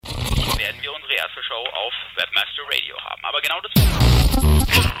erste Show auf Webmaster Radio haben. Aber genau das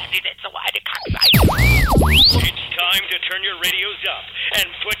Sie sind so eine Kackseite. It's time to turn your radios up and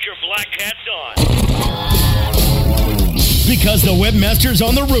put your black hats on. Because the webmasters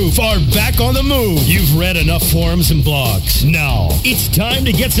on the roof are back on the move. You've read enough forums and blogs. Now, it's time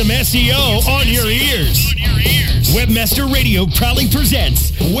to get some SEO on your ears. Webmaster Radio proudly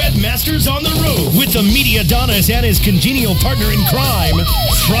presents Webmasters on the Roof with the media Adonis and his congenial partner in crime,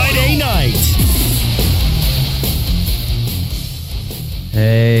 Friday Night.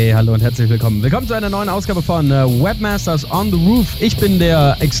 Hey, hallo und herzlich willkommen. Willkommen zu einer neuen Ausgabe von Webmasters on the Roof. Ich bin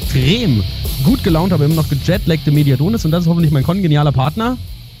der extrem gut gelaunt, aber immer noch gejetlagte Mediadonis und das ist hoffentlich mein kongenialer Partner.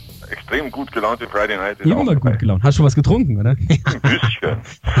 Extrem gut gelaunte Friday Night ist immer gut gelaunt. Hast du was getrunken, oder? Ein bisschen.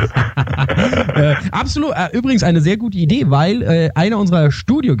 Absolut. Übrigens eine sehr gute Idee, weil einer unserer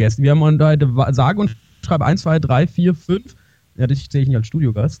Studiogäste, wir haben heute sage und schreibe 1, 2, 3, 4, 5. Ja, das zähle ich nicht als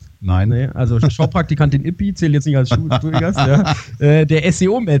Studiogast. Nein. Nee, also Showpraktikantin Ippi zählt jetzt nicht als Studiogast. Ja. Der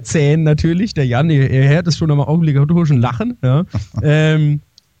SEO-Mäzen natürlich, der Jan, er hört es schon am obligatorischen Lachen. Ja.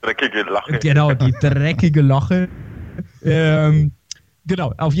 Dreckige Lache. Genau, die dreckige Lache.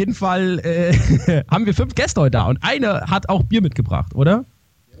 Genau, auf jeden Fall haben wir 5 Gäste heute da und einer hat auch Bier mitgebracht, oder?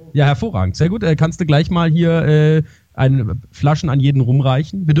 Ja, hervorragend. Sehr gut. Kannst du gleich mal hier Flaschen an jeden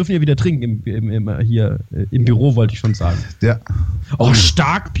rumreichen? Wir dürfen ja wieder trinken im Büro, wollte ich schon sagen. Ja. Oh,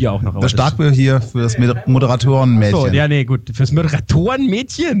 Starkbier auch noch. Das Starkbier hier für das Moderatorenmädchen. So, ja, nee, gut. Fürs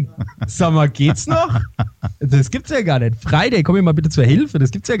Moderatorenmädchen? Sag mal, geht's noch? Das gibt's ja gar nicht. Friday, komm mir mal bitte zur Hilfe.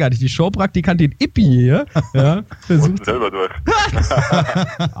 Das gibt's ja gar nicht. Die Showpraktikantin Ippi hier. Ja, versucht selber durch.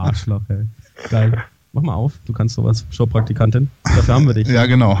 Arschloch, ey. Geil. Mach mal auf, du kannst sowas, Showpraktikantin. Dafür haben wir dich. Ja,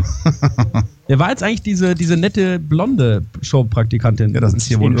 genau. Wer war jetzt eigentlich diese nette, blonde Showpraktikantin? Ja, das ist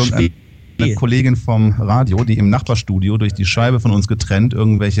hier wohl irgendeine Kollegin vom Radio, die im Nachbarstudio durch die Scheibe von uns getrennt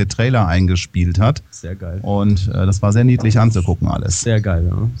irgendwelche Trailer eingespielt hat. Sehr geil. Und das war sehr niedlich anzugucken alles. Sehr geil,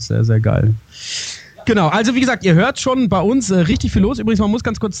 ja. Sehr, sehr geil. Genau, also wie gesagt, ihr hört schon bei uns richtig viel los. Übrigens, man muss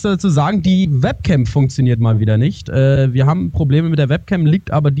ganz kurz dazu sagen, die Webcam funktioniert mal wieder nicht. Wir haben Probleme mit der Webcam, liegt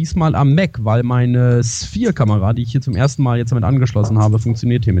aber diesmal am Mac, weil meine Sphere-Kamera, die ich hier zum ersten Mal jetzt damit angeschlossen habe,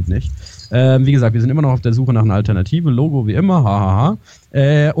 funktioniert hiermit nicht. Wie gesagt, wir sind immer noch auf der Suche nach einer Alternative, Logo wie immer, hahaha.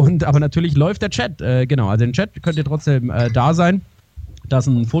 Aber natürlich läuft der Chat, genau, also im Chat könnt ihr trotzdem da sein. Da ist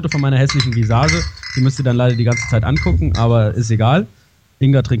ein Foto von meiner hässlichen Visage, die müsst ihr dann leider die ganze Zeit angucken, aber ist egal.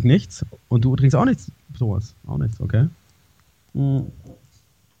 Inga trinkt nichts und du trinkst auch nichts. Sowas. Auch nichts, okay.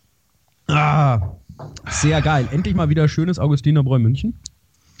 Sehr geil. Endlich mal wieder schönes Augustinerbräu München.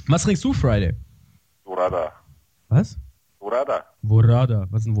 Was trinkst du, Friday? Dorada. Was? Dorada. Vorada.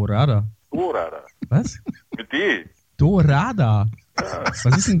 Was ist ein Vorada? Dorada. Was? Mit D. Dorada. Ja.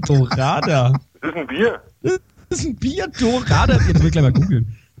 Was ist ein Dorada? Das ist ein Bier. Das ist ein Bier, Dorada. Jetzt will ich gleich mal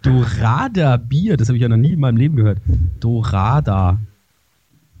googeln. Dorada Bier. Das habe ich ja noch nie in meinem Leben gehört. Dorada.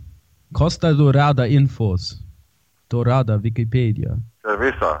 Costa Dorada Infos. Dorada Wikipedia.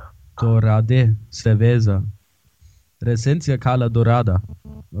 Cerveza. Dorade Cerveza. Resencia Cala Dorada.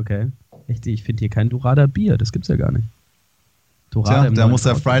 Okay. Echt, ich finde hier kein Dorada Bier. Das gibt's ja gar nicht. Dorada da muss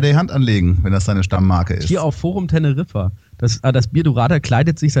der Friday Hand anlegen, wenn das seine Stammmarke ist. Hier auf Forum Teneriffa. Das Bier Dorada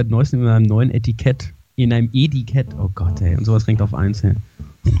kleidet sich seit neuestem in einem neuen Etikett. In einem Etikett. Oh Gott, ey. Und sowas renkt auf 1 her.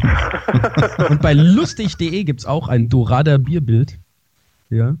 Und bei lustig.de gibt's auch ein Dorada Bierbild.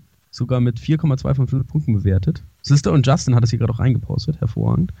 Ja. Sogar mit 4,2 von 5 Punkten bewertet. Sister und Justin hat das hier gerade auch reingepostet.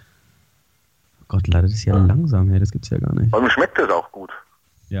 Hervorragend. Oh Gott, leider, das ist ja langsam, hey, das gibt's ja gar nicht. Vor allem schmeckt das auch gut.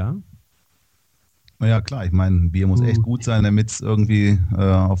 Ja? Ja, klar, ich meine, Bier muss echt gut sein, damit es irgendwie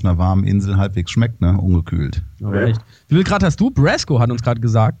auf einer warmen Insel halbwegs schmeckt, ne? Ungekühlt. Aber echt. Wie viel Grad hast du? Brasco hat uns gerade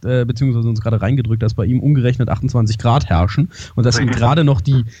gesagt, beziehungsweise uns gerade reingedrückt, dass bei ihm umgerechnet 28 Grad herrschen und dass ihm gerade noch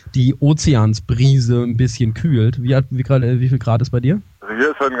die Ozeansbrise ein bisschen kühlt. Wie viel Grad ist bei dir? Also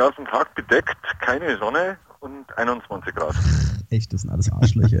hier ist halt den ganzen Tag bedeckt, keine Sonne und 21 Grad. Echt, das sind alles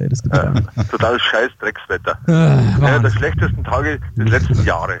Arschlöcher, ey, das gibt's gar nicht. Total scheiß Dreckswetter. Einer der schlechtesten Tage des letzten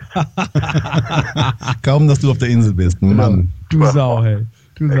Jahres. Kaum, dass du auf der Insel bist, Mann. Du Sau, hey.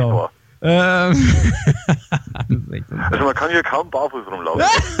 Du Sau. Also man kann hier kaum barfuß rumlaufen.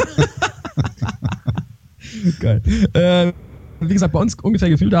 Geil. Wie gesagt, bei uns ungefähr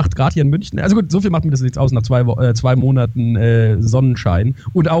gefühlt 8 Grad hier in München. Also gut, so viel macht mir das jetzt aus nach 2 Monaten Sonnenschein.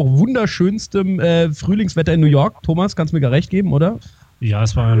 Und auch wunderschönstem Frühlingswetter in New York. Thomas, kannst du mir gar recht geben, oder? Ja,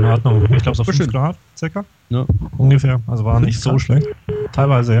 es war in Ordnung. Ich glaube, so 5 Grad circa. Ja. Ungefähr. Also war nicht so schlecht.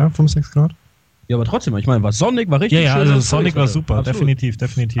 Teilweise, ja, 5, 6 Grad. Ja, aber trotzdem, ich meine, war Sonic, war richtig Ja, schön. also Sonic war super, Absolut. definitiv.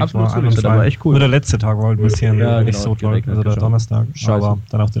 Absolut, war echt cool. Nur der letzte Tag war halt ein bisschen nicht so toll, geregnet, also der Donnerstag, Scheiße. aber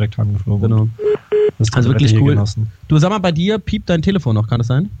dann auch direkt heimgeflogen. Genau. Das Also wirklich cool. Genossen. Du, sag mal, bei dir piept dein Telefon noch, kann das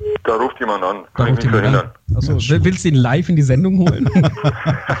sein? Da ruft jemand an. Da Kann ich ruft nicht jemand an. verhindern. Achso, willst du ihn live in die Sendung holen? Das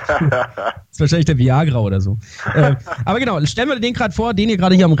ist wahrscheinlich der Viagra oder so. Aber genau, stellen wir den gerade vor, den ihr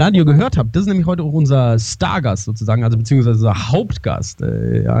gerade hier am Radio gehört habt. Das ist nämlich heute auch unser Stargast sozusagen, also beziehungsweise unser Hauptgast.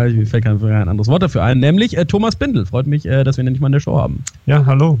 Ja, mir fällt kein anderes Wort dafür ein, nämlich Thomas Bindel. Freut mich, dass wir ihn endlich mal in der Show haben. Ja,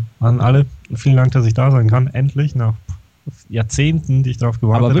 hallo an alle. Vielen Dank, dass ich da sein kann. Endlich, nach Jahrzehnten, die ich darauf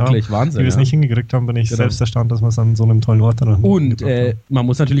gewartet habe. Aber wirklich, Wahnsinn. Die wir es nicht hingekriegt haben, bin ich selbst erstaunt, dass wir es an so einem tollen Ort haben. Und man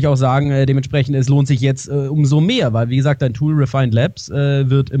muss natürlich auch sagen, dementsprechend, es lohnt sich jetzt umso mehr, weil wie gesagt, dein Tool Refined Labs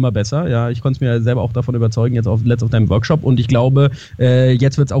wird immer besser. Ja, ich konnte es mir selber auch davon überzeugen, jetzt auf deinem Workshop. Und ich glaube,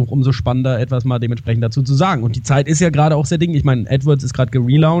 jetzt wird es auch umso spannender, etwas mal dementsprechend dazu zu sagen. Und die Zeit ist ja gerade auch sehr Ding. Ich meine, AdWords ist gerade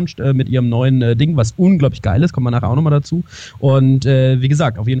gelauncht mit ihrem neuen Ding, was unglaublich geil ist. Kommen wir nachher auch nochmal dazu. Und wie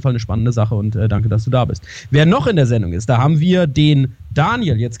gesagt, auf jeden Fall eine spannende Sache und danke, dass du da bist. Wer noch in der Sendung ist, da haben wir den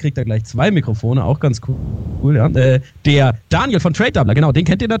Daniel, jetzt kriegt er gleich 2 Mikrofone, auch ganz cool, ja. Der Daniel von Trade Doubler, genau, den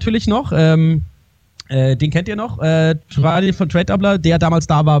kennt ihr natürlich noch. Daniel von Trade Doubler, der damals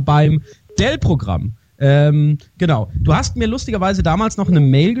da war beim Dell-Programm. Genau. Du hast mir lustigerweise damals noch eine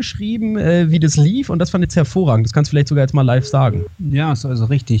Mail geschrieben, wie das lief, und das fand ich jetzt hervorragend. Das kannst du vielleicht sogar jetzt mal live sagen. Ja, ist also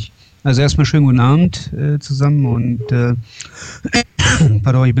richtig. Also erstmal schönen guten Abend zusammen und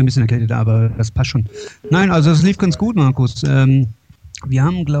pardon, ich bin ein bisschen erkältet, aber das passt schon. Nein, also es lief ganz gut, Markus. Wir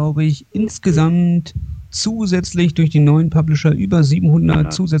haben, glaube ich, insgesamt zusätzlich durch die neuen Publisher über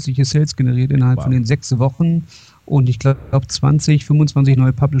 700 zusätzliche Sales generiert innerhalb von den 6 Wochen. Und ich glaube, 25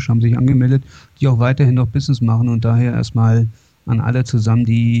 neue Publisher haben sich angemeldet, die auch weiterhin noch Business machen. Und daher erstmal an alle zusammen,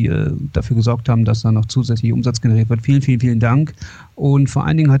 die dafür gesorgt haben, dass da noch zusätzlich Umsatz generiert wird. Vielen, vielen, vielen Dank. Und vor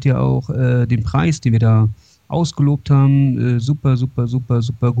allen Dingen hat ja auch den Preis, den wir da ausgelobt haben, super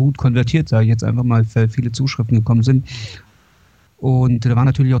gut konvertiert, sage ich jetzt einfach mal, weil viele Zuschriften gekommen sind. Und da waren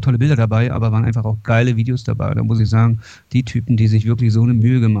natürlich auch tolle Bilder dabei, aber waren einfach auch geile Videos dabei. Da muss ich sagen, die Typen, die sich wirklich so eine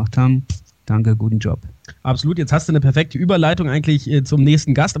Mühe gemacht haben, danke, guten Job. Absolut, jetzt hast du eine perfekte Überleitung eigentlich zum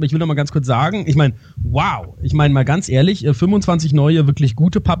nächsten Gast, aber ich will noch mal ganz kurz sagen, ich meine, wow, ich meine mal ganz ehrlich, 25 neue wirklich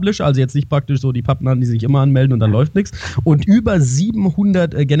gute Publisher, also jetzt nicht praktisch so die Pappnamen, die sich immer anmelden und dann läuft nichts, und über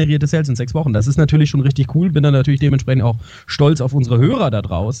 700 generierte Sales in 6 Wochen, das ist natürlich schon richtig cool, bin dann natürlich dementsprechend auch stolz auf unsere Hörer da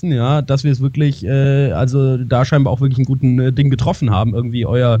draußen, ja, dass wir es wirklich, also da scheinbar auch wirklich einen guten Ding getroffen haben, irgendwie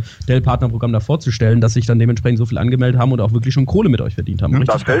euer Dell-Partnerprogramm da vorzustellen, dass sich dann dementsprechend so viel angemeldet haben und auch wirklich schon Kohle mit euch verdient haben.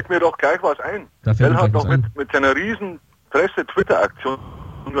 Da fällt mir doch gleich was ein. Dell hat doch mit seiner riesen Presse-Twitter-Aktion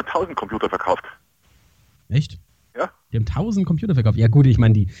nur 1000 Computer verkauft. Echt? Ja. Die haben 1000 Computer verkauft. Ja gut, ich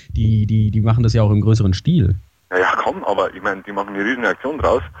meine, die machen das ja auch im größeren Stil. Ja, komm, aber ich meine, die machen eine riesen Aktion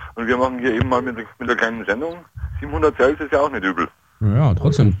draus und wir machen hier eben mal mit einer kleinen Sendung. 700 Sales ist ja auch nicht übel. Ja,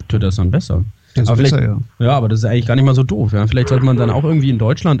 trotzdem, Twitter ist dann besser. Das aber ist besser, ja, aber das ist eigentlich gar nicht mal so doof. Ja? Vielleicht sollte man dann auch irgendwie in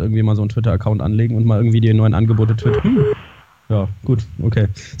Deutschland irgendwie mal so einen Twitter-Account anlegen und mal irgendwie die neuen Angebote twittern. Ja, gut, okay.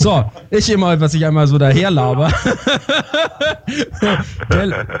 So, ich immer, was ich einmal so daherlaber.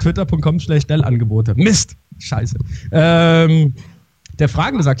 Twitter.com/Dell-Angebote. Mist! Scheiße. Der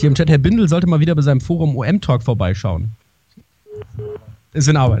Fragende sagt hier im Chat, Herr Bindel sollte mal wieder bei seinem Forum OM-Talk vorbeischauen. Ist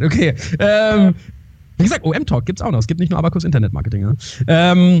in Arbeit, okay. Wie gesagt, OM-Talk gibt's auch noch. Es gibt nicht nur Abacus Internet-Marketing. Ja?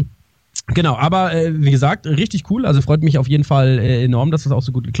 Genau, aber wie gesagt, richtig cool. Also freut mich auf jeden Fall enorm, dass das auch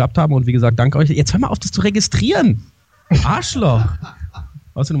so gut geklappt haben. Und wie gesagt, danke euch. Jetzt hör mal auf, das zu registrieren. Arschloch.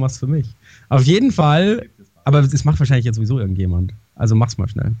 Außer du machst es für mich. Auf jeden Fall, aber das macht wahrscheinlich jetzt sowieso irgendjemand. Also mach's mal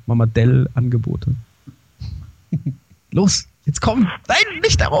schnell. Mach mal Dell-Angebote. Los, jetzt komm. Nein,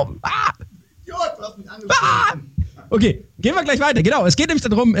 nicht darum. Ah! Du hast mich angesprochen. Okay, gehen wir gleich weiter. Genau, es geht nämlich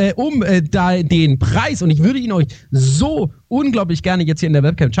darum, den Preis, und ich würde ihn euch so unglaublich gerne jetzt hier in der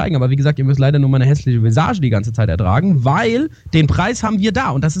Webcam zeigen, aber wie gesagt, ihr müsst leider nur meine hässliche Visage die ganze Zeit ertragen, weil den Preis haben wir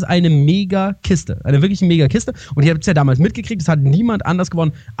da und das ist eine mega Kiste, eine wirklich mega Kiste, und ihr habt es ja damals mitgekriegt, es hat niemand anders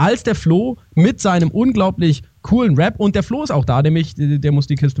gewonnen als der Flo mit seinem unglaublich coolen Rap, und der Flo ist auch da, nämlich der muss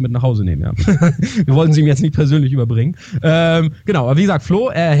die Kiste mit nach Hause nehmen, ja. Wir wollten sie ihm jetzt nicht persönlich überbringen. Genau, aber wie gesagt,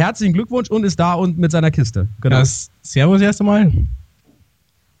 Flo, herzlichen Glückwunsch und ist da und mit seiner Kiste. Genau. Ja, servus erst einmal.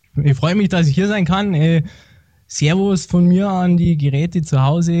 Ich freue mich, dass ich hier sein kann. Servus von mir an die Geräte zu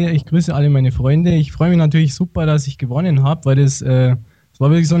Hause. Ich grüße alle meine Freunde. Ich freue mich natürlich super, dass ich gewonnen habe, weil das war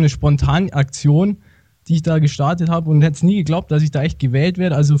wirklich so eine spontane Aktion, die ich da gestartet habe, und hätte es nie geglaubt, dass ich da echt gewählt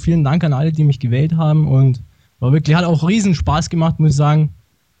werde. Also vielen Dank an alle, die mich gewählt haben, und war wirklich, hat auch riesen Spaß gemacht, muss ich sagen,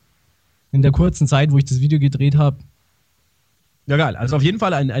 in der kurzen Zeit, wo ich das Video gedreht habe. Ja, geil. Also auf jeden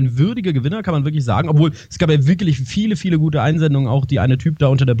Fall ein würdiger Gewinner, kann man wirklich sagen. Obwohl, es gab ja wirklich viele, viele gute Einsendungen. Auch die eine Typ da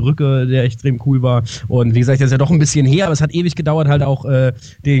unter der Brücke, der extrem cool war. Und wie gesagt, das ist ja doch ein bisschen her, aber es hat ewig gedauert, halt auch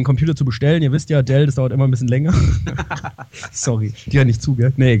den Computer zu bestellen. Ihr wisst ja, Dell, das dauert immer ein bisschen länger. Sorry, die ja nicht zu,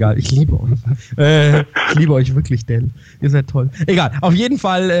 gell? Nee, egal. Ich liebe euch. Ich liebe euch wirklich, Dell. Ihr seid toll. Egal. Auf jeden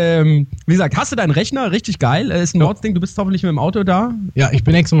Fall, wie gesagt, hast du deinen Rechner? Richtig geil. Ist ein Mordsding. Du bist hoffentlich mit dem Auto da. Ja, ich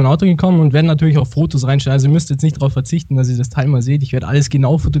bin extra mit dem Auto gekommen und werde natürlich auch Fotos reinstellen. Also ihr müsst jetzt nicht darauf verzichten, dass ihr das Teil mal seht. Ich werde alles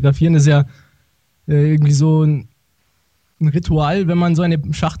genau fotografieren. Das ist ja irgendwie so ein Ritual, wenn man so eine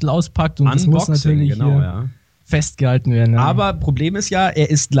Schachtel auspackt. Und Unboxing, das muss natürlich genau, festgehalten werden. Ja. Aber Problem ist ja, er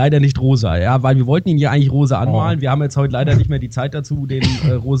ist leider nicht rosa. Ja, weil wir wollten ihn ja eigentlich rosa anmalen. Wir haben jetzt heute leider nicht mehr die Zeit dazu, den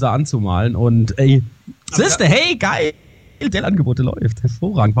rosa anzumalen. Und ey, siehste, hey, geil. Dell-Angebote läuft.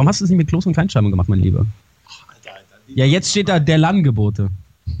 Hervorragend. Warum hast du es nicht mit Groß- und Kleinschreiben gemacht, mein Lieber? Ja, jetzt steht da Dell-Angebote.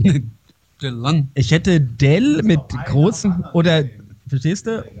 Ich hätte Dell mit großen oder, verstehst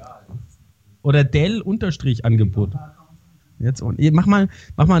du? Oder Dell-Angebot. Jetzt mach mal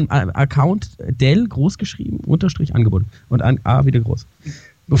einen Account Dell groß geschrieben, Unterstrich Angebot. Und A wieder groß.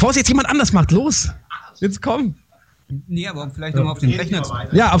 Bevor es jetzt jemand anders macht, los! Jetzt komm! Nee, aber vielleicht nochmal auf den Rechner.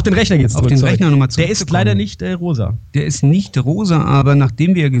 Ja, auf den Rechner geht's zurück. Auf den Rechner nochmal zurück. Der ist leider nicht rosa. Der ist nicht rosa, aber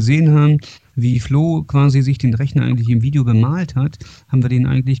nachdem wir gesehen haben, wie Flo quasi sich den Rechner eigentlich im Video bemalt hat, haben wir den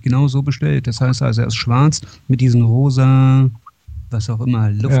eigentlich genau so bestellt. Das heißt also, er ist schwarz mit diesen rosa, was auch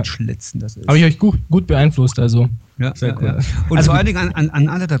immer, Luftschlitzen das ist. Habe ich euch gut beeinflusst, also. Ja, sehr cool. Und also vor allen Dingen an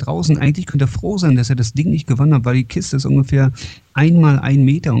alle da draußen, eigentlich könnt ihr froh sein, dass ihr das Ding nicht gewonnen habt, weil die Kiste ist ungefähr 1 mal 1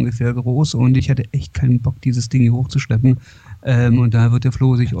 Meter ungefähr groß und ich hatte echt keinen Bock, dieses Ding hier hochzuschleppen. Und da wird der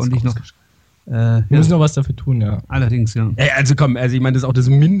Flo sich ordentlich noch... Wir müssen noch was dafür tun, ja. Allerdings, ja. Also komm, ich meine, das ist auch das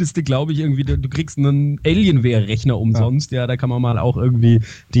Mindeste, glaube ich, irgendwie. Du kriegst einen Alienware-Rechner umsonst, ja, da kann man mal auch irgendwie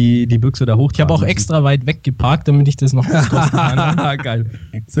die Büchse da hoch. Ich habe auch extra weit weg geparkt, damit ich das noch auskosten kann. Geil.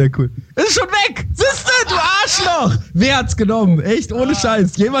 Sehr cool. Ist schon weg! Siehste, du Arschloch! Wer hat's genommen? Echt, ohne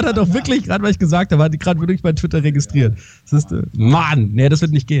Scheiß. Jemand hat doch wirklich, gerade weil ich gesagt habe, hat die gerade wirklich bei Twitter registriert. Siehste? Mann! Nee, das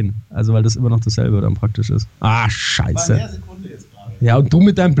wird nicht gehen. Also, weil das immer noch dasselbe dann praktisch ist. Ah, scheiße. Ja, und du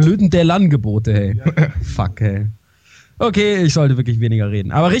mit deinem blöden Dell-Angebote, hey. Ja. Fuck, hey. Okay, ich sollte wirklich weniger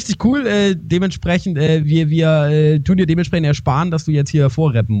reden. Aber richtig cool, dementsprechend, wir tun dir dementsprechend ersparen, dass du jetzt hier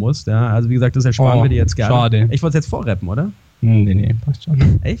vorrappen musst. Ja? Also wie gesagt, das ersparen wir dir jetzt gerne. Schade. Ich wollte es jetzt vorrappen, oder? Nee, passt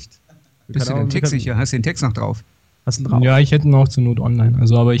schon. Echt? Bist du denn textsicher? Hast du den Text noch drauf? Hast du ihn drauf? Ja, ich hätte ihn auch zur Not online.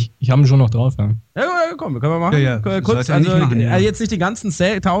 Also, aber ich habe ihn schon noch drauf. Ja, komm, können wir machen. Ja. Kurz, also machen, jetzt nicht den ganzen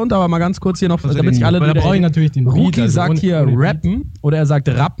Sound, aber mal ganz kurz hier noch, damit sich alle... Da brauche ich natürlich den Beat. Rookie sagt hier rappen oder er sagt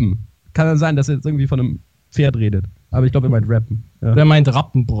rappen. Kann dann sein, dass er jetzt irgendwie von einem Pferd redet. Aber ich glaube, er meint rappen. Ja. Der meint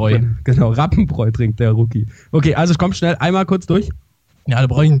Rappenbräu. Genau, Rappenbräu trinkt der Rookie. Okay, also komm schnell, einmal kurz durch. Ja, da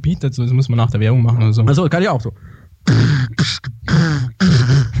brauche ich einen Beat dazu. Das muss man nach der Werbung machen oder so. Achso, kann ich auch so.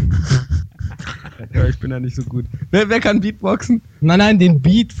 Ja, ich bin ja nicht so gut. Wer kann Beatboxen? Nein, den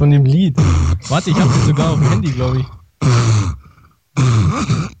Beat von dem Lied. Warte, ich habe den sogar auf dem Handy, glaube ich.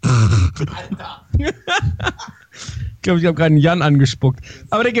 Ich glaube, ich habe gerade einen Jan angespuckt.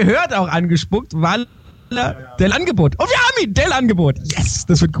 Aber der gehört auch angespuckt, weil er Dell-Angebot. Oh, wir haben ihn! Dell-Angebot! Yes!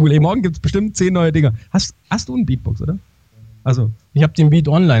 Das wird cool. Ey, morgen gibt es bestimmt 10 neue Dinger. Hast du einen Beatbox, oder? Also, ich habe den Beat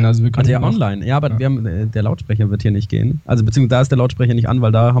online, also wir können ja online. Ja, aber wir haben, der Lautsprecher wird hier nicht gehen. Also beziehungsweise da ist der Lautsprecher nicht an,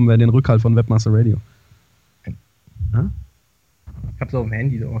 weil da haben wir den Rückhalt von Webmaster Radio. Ja? Ich hab's auf dem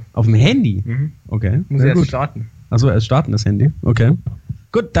Handy drauf. Auf dem Handy? Mhm. Okay. Muss erst starten. Achso, erst starten das Handy. Okay.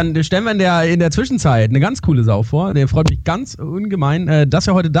 Gut, dann stellen wir in der Zwischenzeit eine ganz coole Sau vor. Der freut mich ganz ungemein, dass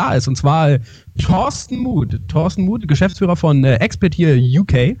er heute da ist. Und zwar Thorsten Muth. Thorsten Muth, Geschäftsführer von Expert hier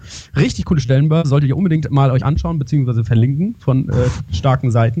UK. Richtig coole Stellenbörse. Solltet ihr unbedingt mal euch anschauen, beziehungsweise verlinken von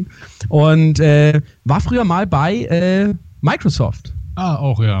starken Seiten. Und war früher mal bei Microsoft.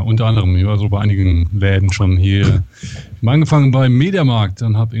 Auch ja, unter anderem. Ich war so bei einigen Läden schon hier. Ich habe angefangen beim Mediamarkt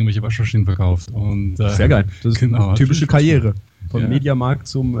und habe irgendwelche Waschmaschinen verkauft. Und, sehr geil. Das ist genau, typische Karriere. Vom Mediamarkt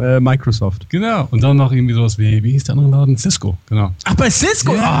zum Microsoft. Genau. Und dann noch irgendwie sowas wie hieß der andere Laden? Cisco. Genau. Ach, bei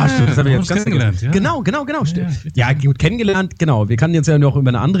Cisco? Ja, stimmt. Das habe ich jetzt ganz kennengelernt. Ja. Genau. Ja, gut, kennengelernt, genau. Wir kannten jetzt ja noch über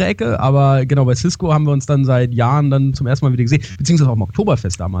eine andere Ecke, aber genau, bei Cisco haben wir uns dann seit Jahren dann zum ersten Mal wieder gesehen. Beziehungsweise auch im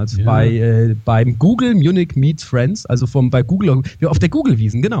Oktoberfest damals. Ja. Beim Google Munich Meets Friends, also bei Google, auf der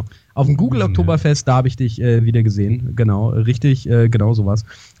Google-Wiesen, genau. Auf dem Google Oktoberfest, da habe ich dich wieder gesehen. Genau, richtig, genau sowas.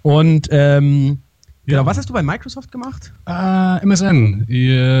 Und, genau, was hast du bei Microsoft gemacht? MSN.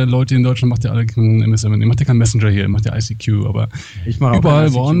 Ihr Leute in Deutschland macht ja alle keinen MSN. Ihr macht ja keinen Messenger hier, ihr macht ja ICQ, aber ich mache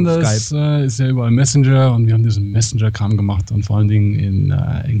überall woanders ist ja überall Messenger und wir haben diesen Messenger-Kram gemacht und vor allen Dingen in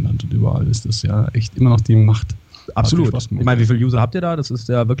England und überall ist das ja echt immer noch die Macht. Absolut. Ich meine, wie viele User habt ihr da? Das ist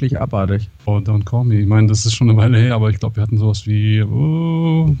ja wirklich abartig. Oh, don't call me. Ich meine, das ist schon eine Weile her, aber ich glaube, wir hatten sowas wie,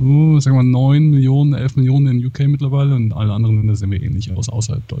 sagen wir mal 9 Millionen, 11 Millionen in UK mittlerweile und alle anderen Länder sehen wir ähnlich aus,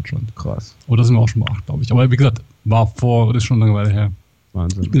 außerhalb Deutschland. Krass. Oder sind wir auch schon bei 8, glaube ich. Aber wie gesagt, das ist schon eine Weile her.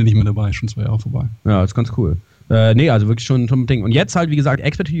 Wahnsinn. Ich bin ja nicht mehr dabei, schon 2 Jahre vorbei. Ja, das ist ganz cool. Also wirklich schon ein Ding. Und jetzt halt, wie gesagt,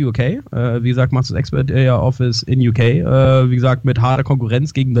 Expertise UK. Wie gesagt, machst du das Expert Office in UK. Wie gesagt, mit harter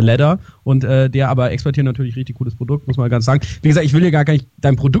Konkurrenz gegen The Ladder. Und der aber exportiert natürlich richtig gutes Produkt, muss man ganz sagen. Wie gesagt, ich will hier gar nicht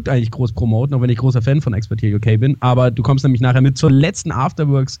dein Produkt eigentlich groß promoten, auch wenn ich großer Fan von Expertise UK bin. Aber du kommst nämlich nachher mit zur letzten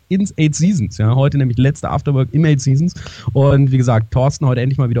Afterworks in 8 Seasons. Ja? Heute nämlich letzte Afterwork im 8 Seasons. Und wie gesagt, Thorsten heute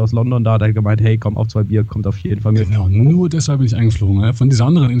endlich mal wieder aus London da. Da hat er gemeint, hey, komm auf 2 Bier, kommt auf jeden Fall mit. Genau, nur deshalb bin ich eingeflogen. Ja? Von dieser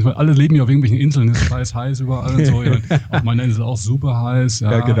anderen Insel, alle leben ja auf irgendwelchen Inseln, ist scheiß heiß überall. So, ja. Auf meiner Insel auch super heiß.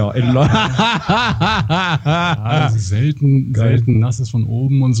 Ja, genau. In also selten nass ist von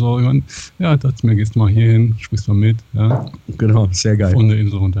oben und so. Ja, dachte mir, gehst du mal hier hin, sprichst mal mit. Ja. Genau, sehr geil. Von der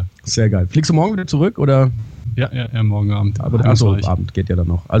Insel runter. Sehr geil. Fliegst du morgen wieder zurück oder? Ja, morgen Abend. Aber achso, Abend geht ja dann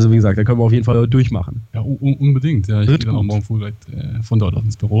noch. Also wie gesagt, da können wir auf jeden Fall durchmachen. Ja, unbedingt. Ja, ich gehe dann auch morgen früh von dort aus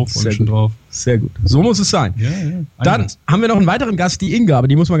ins Büro, freue schon drauf. Sehr gut. So muss es sein. Ja. Dann haben wir noch einen weiteren Gast, die Inga, aber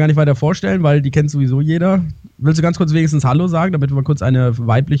die muss man gar nicht weiter vorstellen, weil die kennt sowieso jeder. Willst du ganz kurz wenigstens Hallo sagen, damit wir mal kurz eine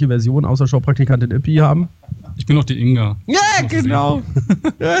weibliche Version außer Showpraktikantin Ippi haben? Ich bin noch die Inga. Ja, genau.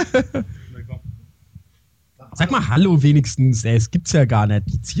 Sag mal Hallo wenigstens. Es gibt's ja gar nicht.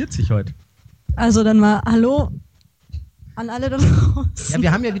 Die ziert sich heute. Also dann mal Hallo an alle da draußen. Ja,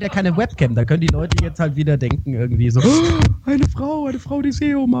 wir haben ja wieder keine Webcam. Da können die Leute jetzt halt wieder denken irgendwie so, eine Frau, die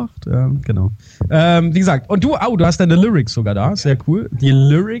SEO macht. Ja, genau. Wie gesagt, und du hast deine Lyrics sogar da. Sehr cool. Die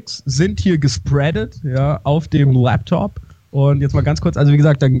Lyrics sind hier gespreadet, ja, auf dem Laptop. Und jetzt mal ganz kurz, also wie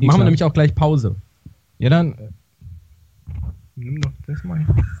gesagt, dann machen wir nämlich auch gleich Pause. Ja, dann nimm doch das mal hin.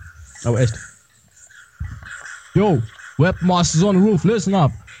 Oh, echt? Yo, Webmasters on the Roof, listen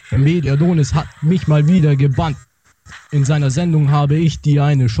up. Der Mediadonis hat mich mal wieder gebannt. In seiner Sendung habe ich dir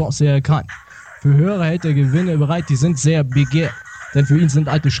eine Chance erkannt. Für Hörer hält er Gewinne bereit, die sind sehr begehrt. Denn für ihn sind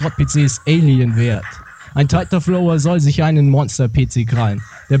alte Schrott-PCs Alien wert. Ein tighter Flower soll sich einen Monster-PC krallen.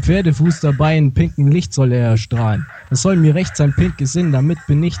 Der Pferdefuß dabei in pinkem Licht soll er erstrahlen. Das soll mir recht sein pinkes Sinn, damit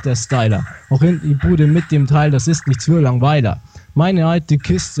bin ich der Styler. Auch in die Bude mit dem Teil, das ist nichts für Langweiler. Meine alte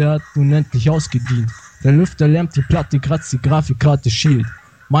Kiste hat nun endlich ausgedient. Der Lüfter lärmt die Platte, kratzt die Grafikkarte schielt.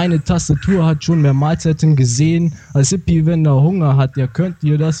 Meine Tastatur hat schon mehr Mahlzeiten gesehen. Als Hippie, wenn er Hunger hat, ja könnt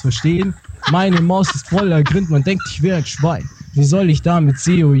ihr das verstehen? Meine Maus ist voller Grind, man denkt, ich wäre ein Schwein. Wie soll ich da mit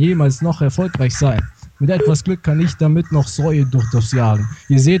SEO jemals noch erfolgreich sein? Mit etwas Glück kann ich damit noch Säue durch das jagen.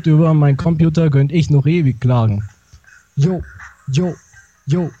 Ihr seht, über meinen Computer könnt ich noch ewig klagen. Yo, yo,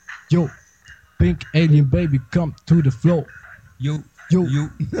 yo, yo. Pink Alien Baby, come to the flow. Yo, yo, yo,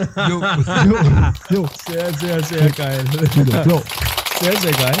 yo, yo. Sehr, sehr, sehr geil. Flow. Sehr,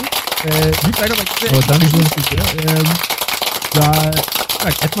 sehr geil. Danke schön.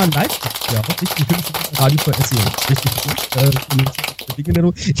 Erstmal live. Ja, richtig Radio für SEO. Richtig gut.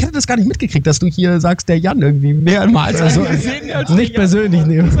 Ich hatte das gar nicht mitgekriegt, dass du hier sagst, der Jan irgendwie mehrmals. Also, nicht persönlich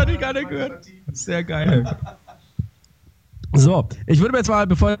nehmen. Das hatte ich gar nicht gehört. Sehr geil. So, ich würde mir jetzt mal,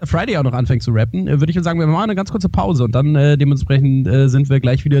 bevor Friday auch noch anfängt zu rappen, würde ich sagen, wir machen eine ganz kurze Pause und dann dementsprechend sind wir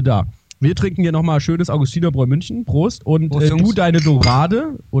gleich wieder da. Wir trinken hier nochmal schönes Augustinerbräu München. Prost. Und Prost, du deine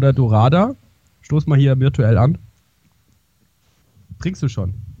Dorade oder Dorada. Stoß mal hier virtuell an. Trinkst du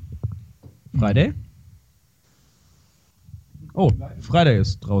schon? Friday? Oh, Friday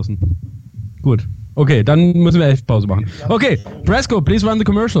ist draußen. Gut. Okay, dann müssen wir echt Pause machen. Okay, Brasco, please run the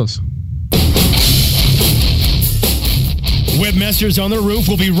commercials. Webmasters on the Roof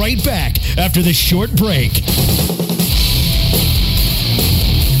will be right back after this short break.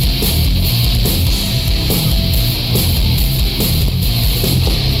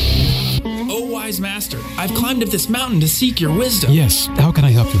 Master, I've climbed up this mountain to seek your wisdom. Yes, how can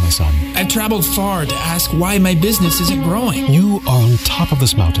I help you, my son? I've traveled far to ask why my business isn't growing. You are on top of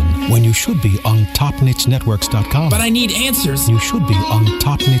this mountain when you should be on topnichenetworks.com. But I need answers. You should be on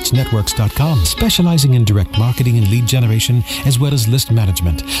topnichenetworks.com, specializing in direct marketing and lead generation, as well as list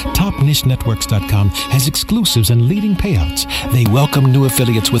management. Topnichenetworks.com has exclusives and leading payouts. They welcome new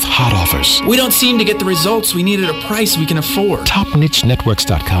affiliates with hot offers. We don't seem to get the results we need at a price we can afford.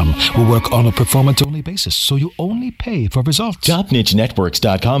 Topnichenetworks.com will work on a performance-only basis, so you only pay for results.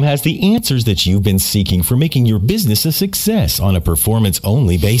 TopNicheNetworks.com has the answers that you've been seeking for making your business a success on a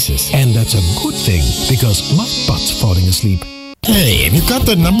performance-only basis. And that's a good thing, because my butt's falling asleep. Hey, have you got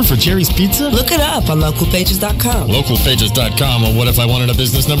the number for Jerry's Pizza? Look it up on localpages.com. Localpages.com, or what if I wanted a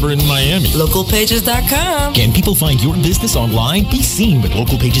business number in Miami? Localpages.com. Can people find your business online? Be seen with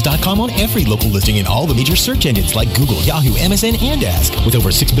localpages.com on every local listing in all the major search engines like Google, Yahoo, MSN, and Ask. With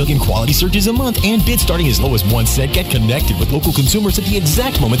over 6 billion quality searches a month and bids starting as low as 1 cent, get connected with local consumers at the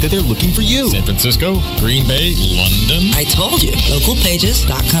exact moment that they're looking for you. San Francisco, Green Bay, London. I told you.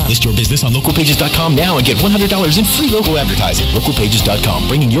 Localpages.com. List your business on localpages.com now and get $100 in free local advertising. Localpages.com,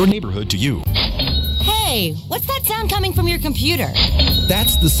 bringing your neighborhood to you. Hey, what's that sound coming from your computer?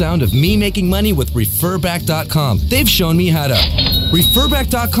 That's the sound of me making money with Referback.com. They've shown me how to...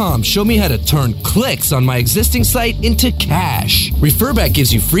 Referback.com showed me how to turn clicks on my existing site into cash. Referback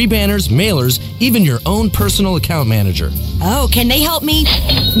gives you free banners, mailers, even your own personal account manager. Oh, can they help me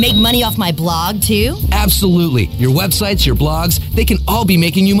make money off my blog, too? Absolutely. Your websites, your blogs, they can all be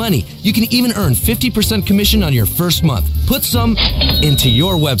making you money. You can even earn 50% commission on your first month. Put some into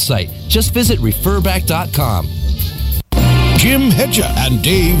your website. Just visit Referback.com. Jim Hedger and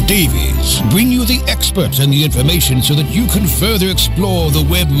Dave Davies bring you the experts and the information so that you can further explore the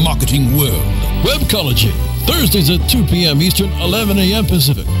web marketing world. Webcology, Thursdays at 2 p.m. Eastern, 11 a.m.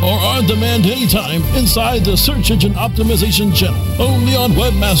 Pacific, or on demand anytime inside the Search Engine Optimization channel, only on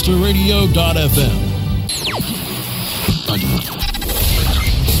webmasterradio.fm.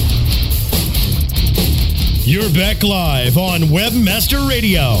 You're back live on Webmaster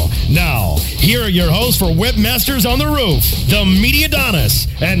Radio. Now, here are your hosts for Webmasters on the Roof, the Mediadonis,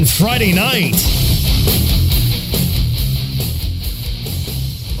 and Friday Night.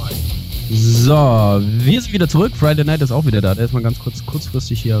 So, wir sind wieder zurück. Friday Night ist auch wieder da. Der ist mal ganz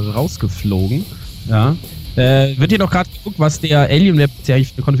kurzfristig hier rausgeflogen. Ja. Wird hier noch gerade geguckt, was der Alienware für eine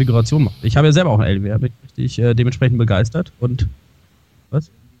Konfiguration macht. Ich habe ja selber auch ein Alienware, bin richtig dementsprechend begeistert. Und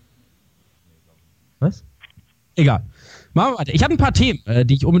was? Egal. Machen wir weiter. Ich habe ein paar Themen,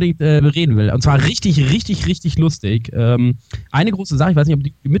 die ich unbedingt bereden will. Und zwar richtig lustig. Eine große Sache, ich weiß nicht, ob du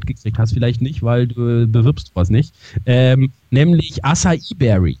die mitgekriegt hast, vielleicht nicht, weil du bewirbst was nicht. Nämlich Acai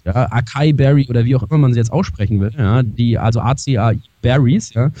Berry, ja, Acai Berry oder wie auch immer man sie jetzt aussprechen will. Ja, also ACAI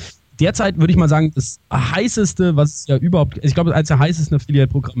Berries. Ja. Derzeit würde ich mal sagen, das heißeste, was ja überhaupt, ich glaube, eines der heißesten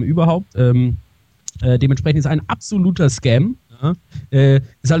Affiliate-Programme überhaupt. Dementsprechend ist ein absoluter Scam. Ja.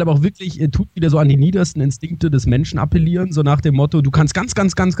 Ist halt aber auch wirklich, tut wieder so an die niedersten Instinkte des Menschen appellieren, so nach dem Motto, du kannst ganz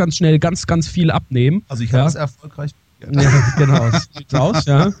schnell ganz viel abnehmen. Also ich habe es erfolgreich. Ja, genau, so sieht's aus,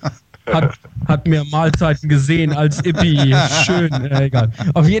 ja. Hat mir Mahlzeiten gesehen als Ippi. Schön, egal.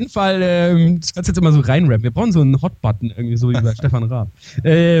 Auf jeden Fall, das kannst du jetzt immer so reinrappen. Wir brauchen so einen Hot-Button, irgendwie so wie bei Stefan Raab.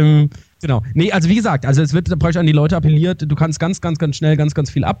 Genau. Nee, also wie gesagt, es wird praktisch an die Leute appelliert, du kannst ganz schnell ganz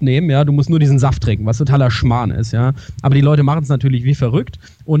viel abnehmen, ja, du musst nur diesen Saft trinken, was totaler Schmarrn ist, ja. Aber die Leute machen es natürlich wie verrückt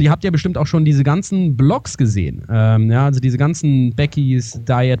und ihr habt ja bestimmt auch schon diese ganzen Blogs gesehen, ja, also diese ganzen Beckys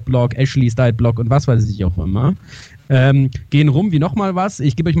Diet Blog, Ashleys Diet Blog und was weiß ich auch immer. Gehen rum wie nochmal was.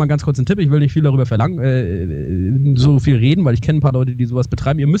 Ich gebe euch mal ganz kurz einen Tipp, ich will nicht viel darüber verlangen, so viel reden, weil ich kenne ein paar Leute, die sowas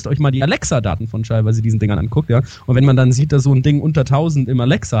betreiben. Ihr müsst euch mal die Alexa-Daten von teilweise diesen Dingern anguckt, ja. Und wenn man dann sieht, dass so ein Ding unter 1000 im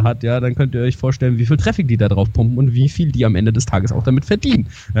Alexa hat, ja, dann könnt ihr euch vorstellen, wie viel Traffic die da drauf pumpen und wie viel die am Ende des Tages auch damit verdienen.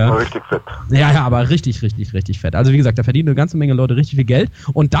 Ja. Richtig fett. Ja, aber richtig fett. Also wie gesagt, da verdienen eine ganze Menge Leute richtig viel Geld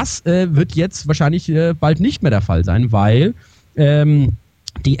und das wird jetzt wahrscheinlich bald nicht mehr der Fall sein, weil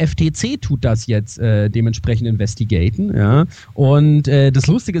die FTC tut das jetzt dementsprechend investigaten, ja. Und das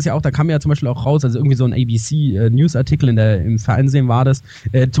Lustige ist ja auch, da kam ja zum Beispiel auch raus, also irgendwie so ein ABC-News-Artikel im Fernsehen war das,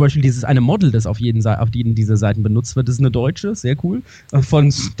 zum Beispiel dieses eine Model, das auf jeden dieser Seiten benutzt wird, das ist eine Deutsche, sehr cool,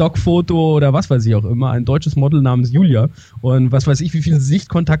 von Stockfoto oder was weiß ich auch immer, ein deutsches Model namens Julia und was weiß ich, wie viele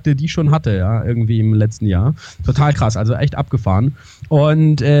Sichtkontakte die schon hatte, ja, irgendwie im letzten Jahr. Total krass, also echt abgefahren.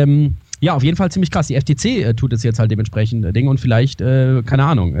 Und ja, auf jeden Fall ziemlich krass. Die FTC tut es jetzt halt dementsprechend Dinge und vielleicht, keine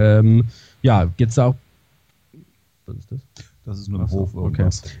Ahnung, ja, geht's da auch. Was ist das? Das ist nur ein Hof.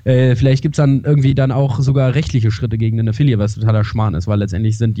 Okay. Vielleicht gibt es dann irgendwie dann auch sogar rechtliche Schritte gegen den Affiliate, was totaler Schmarrn ist, weil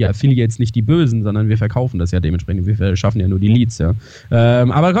letztendlich sind die Affiliates nicht die Bösen, sondern wir verkaufen das ja dementsprechend. Wir schaffen ja nur die Leads, ja.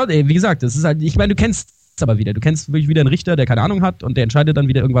 Aber Gott, wie gesagt, das ist halt, ich meine, du kennst aber wieder. Du kennst wirklich wieder einen Richter, der keine Ahnung hat und der entscheidet dann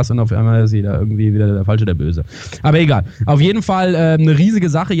wieder irgendwas und auf einmal ist jeder irgendwie wieder der Falsche, der Böse. Aber egal. Auf jeden Fall eine riesige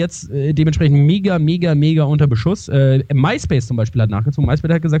Sache jetzt, dementsprechend mega unter Beschuss. MySpace zum Beispiel hat nachgezogen.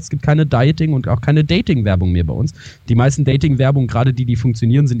 MySpace hat gesagt, es gibt keine Dieting und auch keine Dating-Werbung mehr bei uns. Die meisten Dating-Werbung, gerade die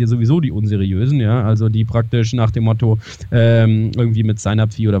funktionieren, sind ja sowieso die unseriösen, ja, also die praktisch nach dem Motto irgendwie mit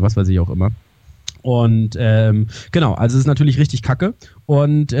Sign-Up-Fee oder was weiß ich auch immer. Und genau, also es ist natürlich richtig kacke.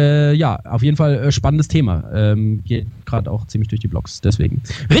 Und ja, auf jeden Fall spannendes Thema. Geht gerade auch ziemlich durch die Blogs, deswegen.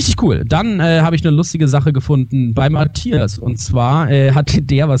 Richtig cool. Dann habe ich eine lustige Sache gefunden bei Matthias. Und zwar hat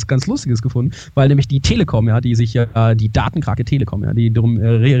der was ganz Lustiges gefunden, weil nämlich die Telekom, ja, die sich ja, die Datenkrake Telekom, ja, die darum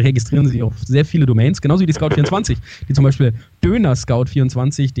registrieren sich auf sehr viele Domains, genauso wie die Scout24, die zum Beispiel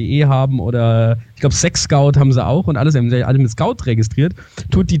Dönerscout24.de haben oder ich glaube Sexscout haben sie auch und alles mit Scout registriert,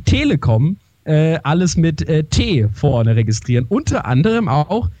 tut die Telekom alles mit T vorne registrieren. Unter anderem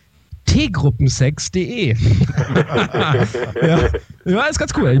auch tgruppensex.de. ja, ist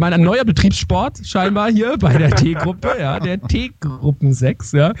ganz cool. Ich meine, ein neuer Betriebssport scheinbar hier bei der T-Gruppe, ja, der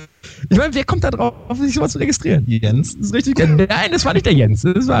T-Gruppensex, ja. Ich meine, wer kommt da drauf, sich sowas zu registrieren? Jens. Das ist richtig. Nein, das war nicht der Jens.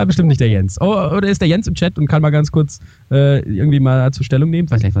 Das war bestimmt nicht der Jens. Oh, oder ist der Jens im Chat und kann mal ganz kurz irgendwie mal zur Stellung nehmen?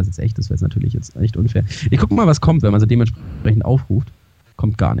 Vielleicht war es jetzt echt, das wäre jetzt natürlich jetzt echt unfair. Ich gucke mal, was kommt, wenn man sie dementsprechend aufruft.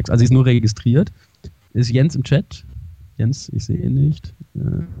 Kommt gar nichts. Also sie ist nur registriert. Ist Jens im Chat? Jens, ich sehe ihn nicht.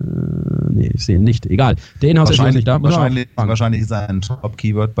 Nee, ich sehe ihn nicht. Egal. Der Inhouse ist nicht da. Wahrscheinlich ist er ein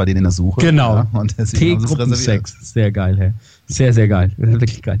Top-Keyword bei denen in der Suche. Genau. Ja, und T-Gruppensex. Sehr geil, hä? Sehr, sehr geil.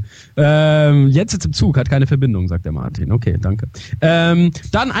 Wirklich geil. Jetzt sitzt im Zug, hat keine Verbindung, sagt der Martin. Okay, danke.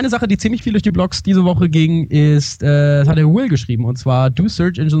 Dann eine Sache, die ziemlich viel durch die Blogs diese Woche ging, ist, das hat der Will geschrieben, und zwar, do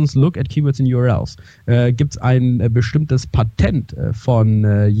search engines look at keywords in URLs? Gibt es ein bestimmtes Patent von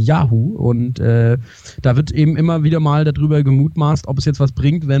Yahoo und da wird eben immer wieder mal darüber gemutmaßt, ob es jetzt was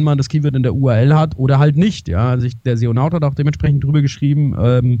bringt, wenn man das Keyword in der URL hat oder halt nicht. Ja? Also der SEOnaut hat auch dementsprechend drüber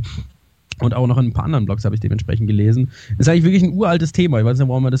geschrieben, und auch noch in ein paar anderen Blogs habe ich dementsprechend gelesen. Ist eigentlich wirklich ein uraltes Thema. Ich weiß nicht,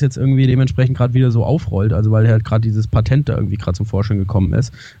 warum man das jetzt irgendwie dementsprechend gerade wieder so aufrollt. Also weil halt gerade dieses Patent da irgendwie gerade zum Vorschein gekommen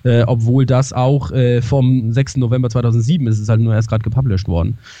ist. Obwohl das auch vom 6. November 2007 ist. Es ist halt nur erst gerade gepublished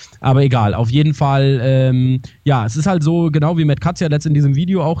worden. Aber egal, auf jeden Fall, ja, es ist halt so, genau wie Matt Katz ja letzt in diesem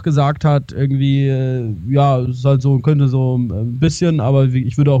Video auch gesagt hat, irgendwie, ja, es ist halt so, könnte so ein bisschen, aber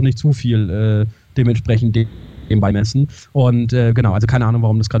ich würde auch nicht zu viel dementsprechend beimessen. Und genau, also keine Ahnung,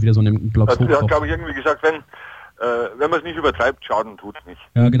 warum das gerade wieder so in den Blogs hochkommt. Er hat, glaube ich, irgendwie gesagt, wenn man es nicht übertreibt, Schaden tut es nicht.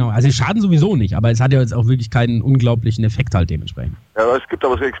 Ja, genau. Also Schaden sowieso nicht, aber es hat ja jetzt auch wirklich keinen unglaublichen Effekt halt dementsprechend. Ja, aber es gibt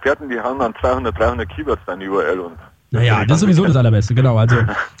aber so Experten, die haben dann 200, 300 Keywords dann URL und... Naja, das ist sowieso das Allerbeste, genau.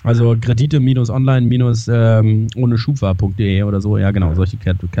 Also kredite-online- ohne-schufa.de oder so, ja genau, solche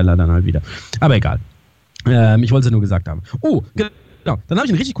Keller dann halt wieder. Aber egal. Ich wollte es ja nur gesagt haben. Oh, genau, dann habe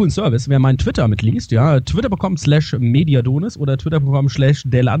ich einen richtig coolen Service. Wer meinen Twitter mitliest, ja, twitter.com/mediadonis oder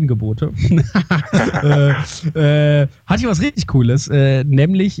twitter.com/Dell-Angebote. Hatte ich was richtig Cooles,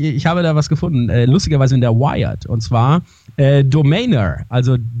 nämlich, ich habe da was gefunden, lustigerweise in der Wired, und zwar Domainer,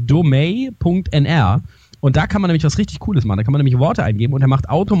 also domain.nr. Und da kann man nämlich was richtig Cooles machen. Da kann man nämlich Worte eingeben und er macht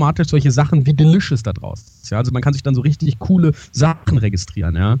automatisch solche Sachen wie Delicious da draus. Ja, also man kann sich dann so richtig coole Sachen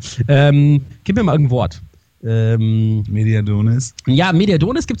registrieren. Ja. Gib mir mal irgendein Wort. Mediadonis. Ja,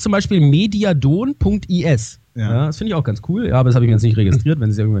 Mediadonis gibt es zum Beispiel mediadon.is. Ja, das finde ich auch ganz cool. Ja, aber das habe ich mir jetzt nicht registriert.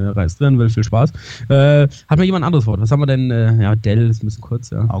 Wenn Sie irgendwie registrieren will, viel Spaß. Hat mal jemand ein anderes Wort? Was haben wir denn? Ja, Dell ist ein bisschen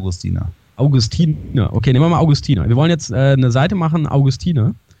kurz. Ja. Augustina. Okay, nehmen wir mal Augustina. Wir wollen jetzt eine Seite machen,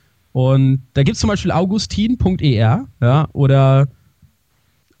 Augustine. Und da gibt es zum Beispiel augustin.er, ja, oder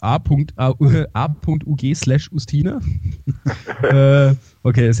a.ug/Ustine.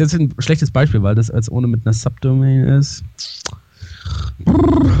 Okay, das ist jetzt ein schlechtes Beispiel, weil das als ohne mit einer Subdomain ist.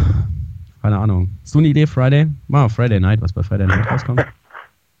 Keine Ahnung. Hast du eine Idee, Friday? Friday Night, was bei Friday Night rauskommt.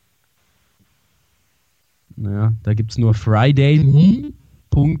 Naja, da gibt es nur friday.id/e.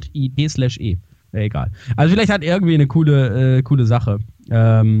 Egal. Also vielleicht hat er irgendwie eine coole Sache.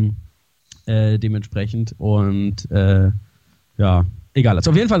 Dementsprechend. Und ja, egal.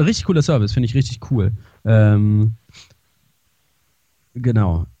 Also auf jeden Fall ein richtig cooler Service, finde ich richtig cool.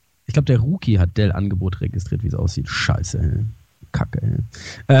 Genau. Ich glaube, der Rookie hat Dell-Angebot registriert, wie es aussieht. Scheiße, ey. Kacke,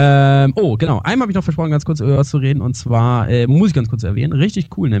 ey. Oh, genau. Einmal habe ich noch versprochen, ganz kurz über was zu reden. Und zwar, muss ich ganz kurz erwähnen, richtig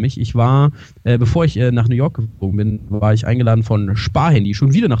cool, nämlich ich war, bevor ich nach New York geflogen bin, war ich eingeladen von Sparhandy,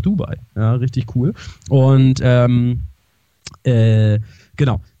 schon wieder nach Dubai. Ja, richtig cool. Und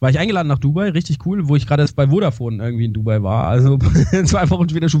genau, war ich eingeladen nach Dubai, richtig cool, wo ich gerade bei Vodafone irgendwie in Dubai war, also 2 Wochen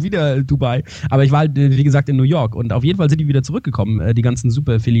später schon wieder Dubai, aber ich war halt, wie gesagt, in New York und auf jeden Fall sind die wieder zurückgekommen, die ganzen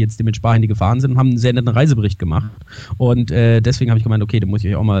Super-Affiliates, die mit Sparhandy gefahren sind und haben einen sehr netten Reisebericht gemacht und deswegen habe ich gemeint, okay, da muss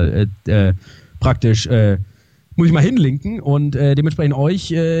ich euch auch mal praktisch muss ich mal hinlinken und dementsprechend euch,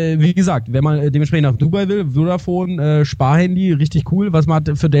 wie gesagt, wenn man dementsprechend nach Dubai will, Vodafone, Sparhandy, richtig cool, was man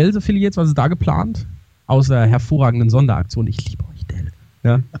hat für Dell-Affiliates, was ist da geplant? Außer hervorragenden Sonderaktionen. Ich liebe euch, Dell.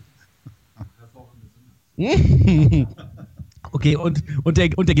 Ja. Okay, und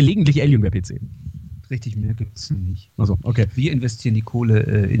der gelegentliche Alienware-PC. Richtig, mehr gibt es nicht. Also, okay. Wir investieren die Kohle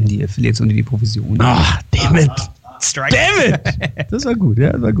in die Affiliates und in die Provision. Damn it! Damn it! Das war gut,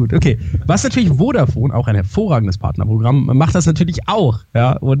 ja, das war gut. Okay. Was natürlich Vodafone, auch ein hervorragendes Partnerprogramm, macht das natürlich auch.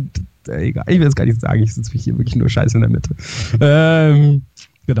 Ja, und egal, ich will es gar nicht sagen, ich sitze mich hier wirklich nur scheiße in der Mitte.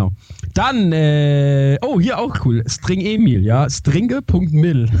 Genau. Dann, hier auch cool. String Emil, ja.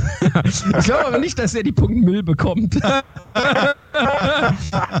 Stringe.mil. Ich glaube aber nicht, dass er die .mil bekommt.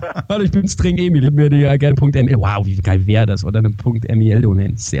 Hallo, ich bin String Emil. Ich würde ja gerne .mil. Wow, wie geil wäre das? Oder eine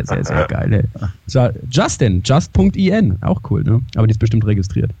 .mil-Domain. Sehr, sehr, sehr geil, ey. So, Justin, just.in. Auch cool, ne? Aber die ist bestimmt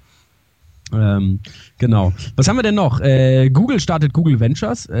registriert. Genau. Was haben wir denn noch? Google startet Google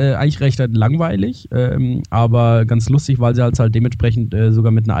Ventures. Eigentlich recht langweilig, aber ganz lustig, weil sie halt dementsprechend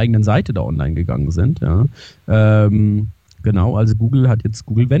sogar mit einer eigenen Seite da online gegangen sind. Ja. Genau, also Google hat jetzt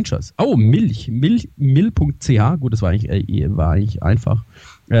Google Ventures. Oh, Mil.ch. Gut, das war eigentlich einfach.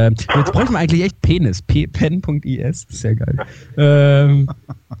 Jetzt bräuchten wir eigentlich echt Penis. Pen.is. Sehr geil.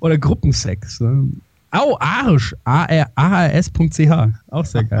 Oder Gruppensex. Ne? Oh, Arsch. ARS.ch. Auch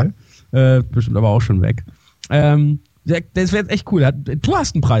sehr geil. Bestimmt aber auch schon weg. Das wäre jetzt echt cool. Du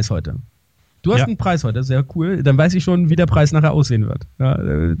hast einen Preis heute. Du hast einen Preis heute, sehr cool. Dann weiß ich schon, wie der Preis nachher aussehen wird. Ja,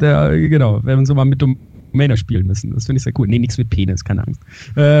 genau, wenn wir so mal mit Domainer spielen müssen. Das finde ich sehr cool. Nee, nichts mit Penis, keine Angst.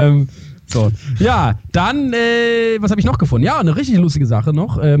 So. Ja, dann, was habe ich noch gefunden? Ja, eine richtig lustige Sache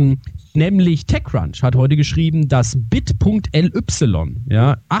noch. Nämlich TechCrunch hat heute geschrieben, dass Bit.ly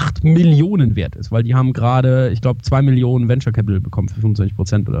 8 Millionen wert ist, weil die haben gerade, ich glaube, 2 Millionen Venture Capital bekommen für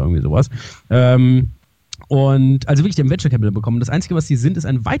 25% oder irgendwie sowas. Und also wirklich, die haben Venture Capital bekommen. Das Einzige, was die sind, ist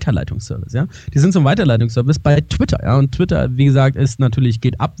ein Weiterleitungsservice. Ja? Die sind so ein Weiterleitungsservice bei Twitter. Ja? Und Twitter, wie gesagt,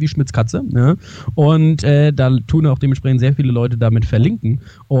 geht ab wie Schmitz Katze. Ja? Und da tun auch dementsprechend sehr viele Leute damit verlinken.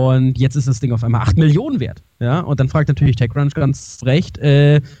 Und jetzt ist das Ding auf einmal 8 Millionen wert. Ja? Und dann fragt natürlich TechCrunch ganz recht,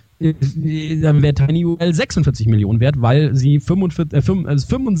 dann wäre TinyURL 46 Millionen wert, weil sie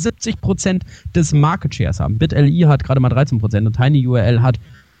 75% des Market Shares haben. Bit.ly hat gerade mal 13% und TinyURL hat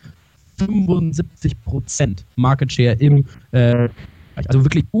 75% Market Share im also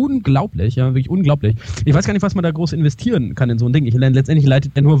wirklich unglaublich, ja, wirklich unglaublich. Ich weiß gar nicht, was man da groß investieren kann in so ein Ding. Letztendlich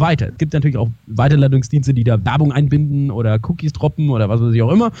leitet er nur weiter. Es gibt natürlich auch Weiterleitungsdienste, die da Werbung einbinden oder Cookies droppen oder was weiß ich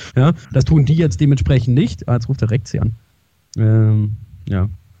auch immer. Ja, das tun die jetzt dementsprechend nicht. Jetzt ruft der Rex hier an. Ja.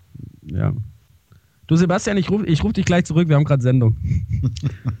 Du Sebastian, ich ruf dich gleich zurück, wir haben gerade Sendung.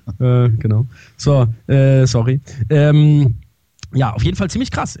 Genau. So, sorry. Ja, auf jeden Fall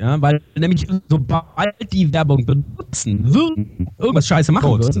ziemlich krass, ja, weil nämlich sobald die Werbung benutzen würden, irgendwas Scheiße machen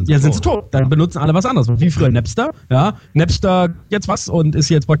würden, sind sie tot. Dann benutzen alle was anderes. Wie früher Napster, ja. Napster jetzt was und ist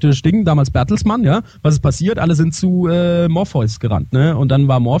jetzt praktisch Ding, damals Bertelsmann, ja. Was ist passiert? Alle sind zu Morpheus gerannt, ne? Und dann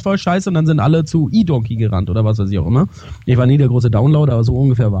war Morpheus scheiße und dann sind alle zu eDonkey gerannt oder was weiß ich auch immer. Ich war nie der große Downloader, aber so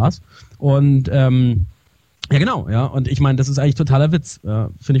ungefähr war's. Und ja, genau, ja. Und ich meine, das ist eigentlich totaler Witz. Ja,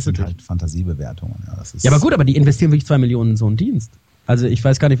 finde ich wirklich. Halt Fantasiebewertungen, ja. Das ist ja, aber gut, aber die investieren wirklich 2 Millionen in so einen Dienst. Also ich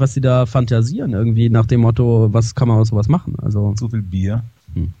weiß gar nicht, was die da fantasieren, irgendwie nach dem Motto, was kann man aus sowas machen? Also zu viel Bier.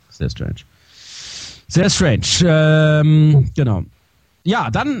 Sehr strange. Sehr strange. Genau. Ja,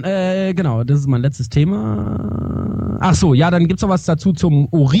 dann, genau, das ist mein letztes Thema. Ach so, ja, dann gibt's noch was dazu zum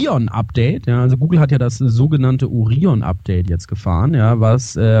Orion-Update. Ja, also Google hat ja das sogenannte Orion-Update jetzt gefahren, ja,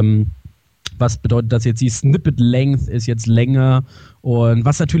 was bedeutet das jetzt? Die Snippet-Length ist jetzt länger und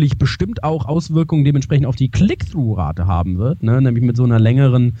was natürlich bestimmt auch Auswirkungen dementsprechend auf die Click-Through-Rate haben wird, ne? Nämlich mit so einem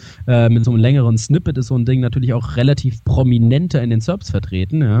längeren Snippet ist so ein Ding natürlich auch relativ prominenter in den SERPs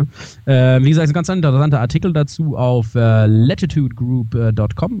vertreten. Ja? Wie gesagt, ein ganz interessanter Artikel dazu auf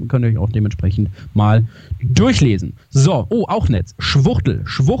latitudegroup.com, könnt ihr euch auch dementsprechend mal durchlesen. So, auch Netz,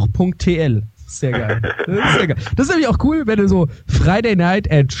 schwuch.tl. Sehr geil. Das ist sehr geil. Das ist nämlich auch cool, wenn du so Friday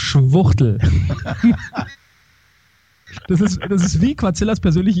Night at Schwuchtel. Das ist wie Quadzillas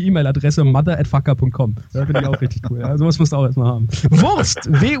persönliche E-Mail-Adresse mother@fucker.com. Da finde ich auch richtig cool. Ja, sowas musst du auch erstmal haben. Wurst,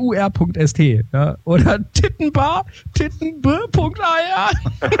 wur.st. Ja, oder Tittenbar, tittenb.ir.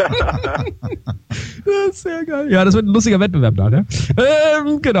 Das ist sehr geil. Ja, das wird ein lustiger Wettbewerb nachher.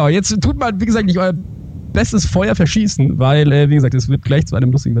 Genau, jetzt tut man, wie gesagt, nicht euer bestes Feuer verschießen, weil, wie gesagt, es wird gleich zu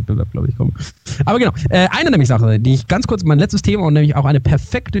einem lustigen Wettbewerb, glaube ich, kommen. Aber genau, eine nämlich Sache, die ich ganz kurz, mein letztes Thema und nämlich auch eine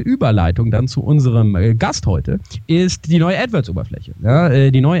perfekte Überleitung dann zu unserem Gast heute, ist die neue AdWords-Oberfläche.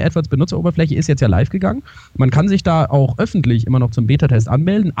 Ja, die neue AdWords-Benutzeroberfläche ist jetzt ja live gegangen. Man kann sich da auch öffentlich immer noch zum Beta-Test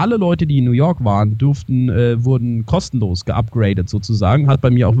anmelden. Alle Leute, die in New York waren, wurden kostenlos geupgradet sozusagen. Hat bei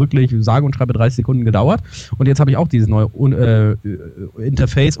mir auch wirklich, sage und schreibe 30 Sekunden gedauert. Und jetzt habe ich auch dieses neue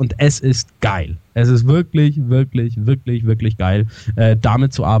Interface und es ist geil. Es ist wirklich, wirklich, wirklich, wirklich geil,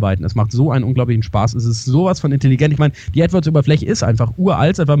 damit zu arbeiten. Es macht so einen unglaublichen Spaß. Es ist sowas von intelligent. Ich meine, die AdWords-Oberfläche ist einfach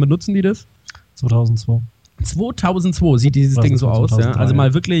uralt. Seit wann benutzen die das? 2002. 2002 sieht dieses Ding so aus. Ja? Also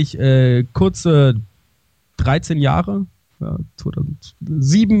mal wirklich kurze 13 Jahre. Ja,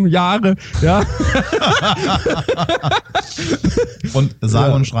 2007 Jahre, ja. Und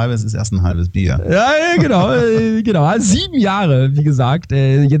sage und schreibe, es ist erst ein halbes Bier. Ja, genau. Also 7 Jahre, wie gesagt.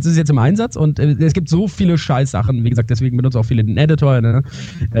 Jetzt ist es jetzt im Einsatz und es gibt so viele Scheißsachen. Wie gesagt, deswegen benutze ich auch viele den Editor. Ne?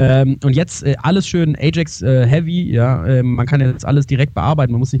 Und jetzt alles schön Ajax Heavy. Ja, man kann jetzt alles direkt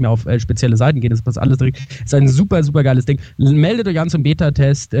bearbeiten. Man muss nicht mehr auf spezielle Seiten gehen. Das passt alles direkt. Ist ein super, super geiles Ding. Meldet euch an zum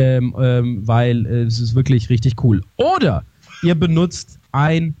Beta-Test, weil es ist wirklich richtig cool. Oder ihr benutzt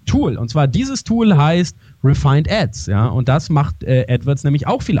ein Tool. Und zwar dieses Tool heißt Refined Ads. Ja? Und das macht AdWords nämlich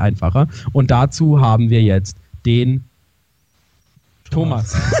auch viel einfacher. Und dazu haben wir jetzt den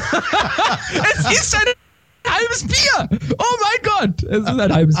Thomas. Es ist ein halbes Bier! Oh mein Gott! Es ist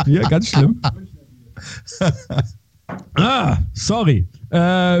ein halbes Bier, ganz schlimm. Sorry.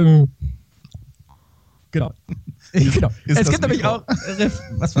 Genau. Es gibt nämlich auch...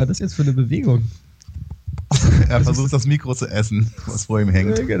 Was war das jetzt für eine Bewegung? Er versucht das Mikro zu essen, was vor ihm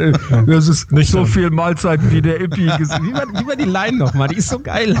hängt. Das ist nicht so viel Mahlzeiten wie der Ippi. Wie war die Line nochmal? Die ist so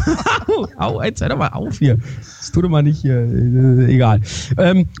geil. Au, jetzt hör doch mal auf hier. Das tut doch mal nicht hier. Egal.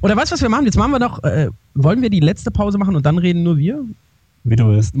 Oder weißt du, was wir machen? Jetzt machen wir noch, wollen wir die letzte Pause machen und dann reden nur wir? Wie du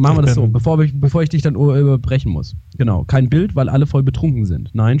willst. Machen wir das so, bevor ich dich dann überbrechen muss. Genau. Kein Bild, weil alle voll betrunken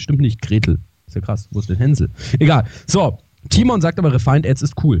sind. Nein, stimmt nicht. Gretel. Ist ja krass. Wo ist denn Hänsel? Egal. So. Timon sagt aber, Refined Ads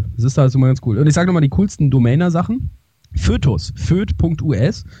ist cool. Das ist also immer ganz cool. Und ich sage nochmal die coolsten Domainer-Sachen. Fötus,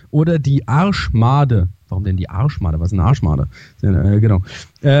 föt.us oder die Arschmade. Warum denn die Arschmade? Was ist eine Arschmade? Genau.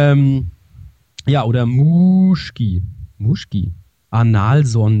 Ja, oder Muschki.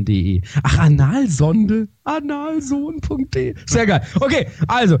 Analson.de. Ach, Analsonde? Analson.de. Sehr geil. Okay,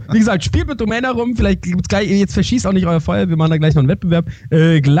 also, wie gesagt, spielt mit Domainer rum. Vielleicht gibt's gleich, jetzt verschießt auch nicht euer Feuer. Wir machen da gleich noch einen Wettbewerb.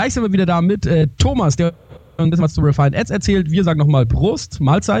 Gleich sind wir wieder da mit Thomas, der ein bisschen was zu Refined Ads erzählt. Wir sagen nochmal Prost,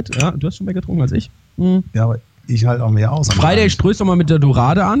 Mahlzeit. Ja, du hast schon mehr getrunken als ich. Ja, aber ich halte auch mehr aus. Friday stößt doch mal mit der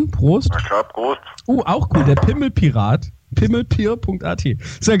Dorade an. Prost. Na klar, Prost. Auch cool. Der Pimmelpirat. Pimmelpier.at.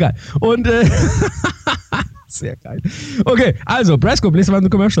 Sehr geil. Und, sehr geil. Okay, also, Brasco, lest mal in die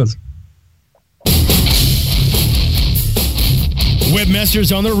Commercials.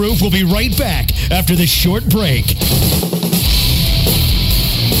 Webmasters on the Roof will be right back after this short break.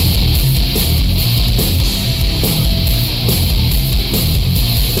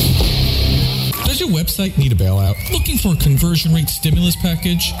 Does your website need a bailout? Looking for a conversion rate stimulus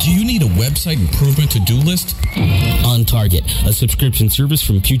package? Do you need a website improvement to-do list? On Target, a subscription service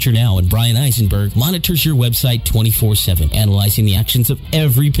from Future Now and Brian Eisenberg, monitors your website 24/7, analyzing the actions of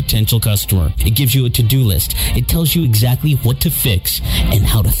every potential customer. It gives you a to-do list. It tells you exactly what to fix and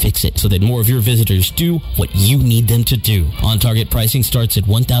how to fix it so that more of your visitors do what you need them to do. On Target pricing starts at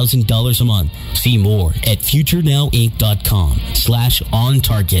 $1,000 a month. See more at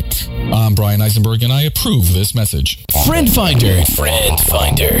futurenowinc.com/ontarget. I'm Brian Eisenberg and I approve this message. Friend Finder,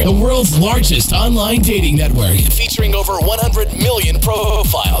 the world's largest online dating network, featuring over 100 million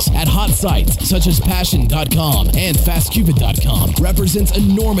profiles at hot sites such as Passion.com and FastCupid.com, represents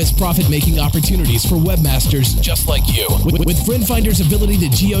enormous profit-making opportunities for webmasters just like you. With Friend Finder's ability to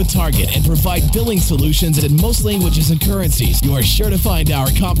geo-target and provide billing solutions in most languages and currencies, you are sure to find our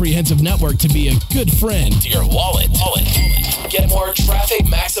comprehensive network to be a good friend to your wallet. Get more traffic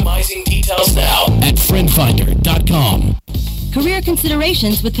maximizing details now at friendfinder.com. Career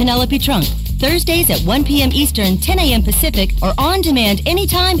Considerations with Penelope Trunk. Thursdays at 1 p.m. Eastern, 10 a.m. Pacific, or on demand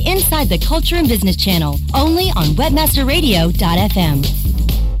anytime inside the Culture and Business Channel. Only on webmasterradio.fm.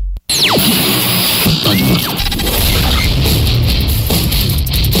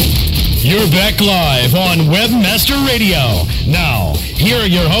 You're back live on Webmaster Radio. Now, here are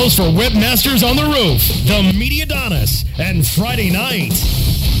your hosts for Webmasters on the Roof, the Mediadonis, and Friday Night.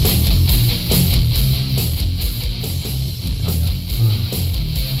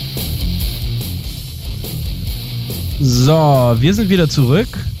 So, wir sind wieder zurück.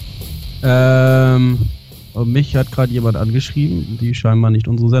 Und mich hat gerade jemand angeschrieben, die scheinbar nicht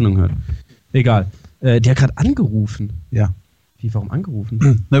unsere Sendung hört. Egal. Der hat gerade angerufen. Ja. Wie, warum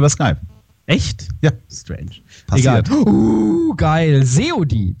angerufen? Na, über Skype. Echt? Ja. Strange. Passiert. Egal. Geil.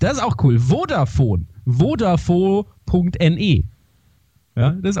 Seodi. Das ist auch cool. Vodafone. Vodafone.ne.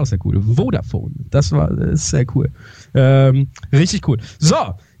 Ja, das ist auch sehr cool. Vodafone. Das ist sehr cool. Richtig cool.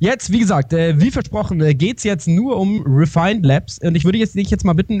 So, Jetzt, wie gesagt, wie versprochen, geht's jetzt nur um Refined Labs. Und ich würde dich jetzt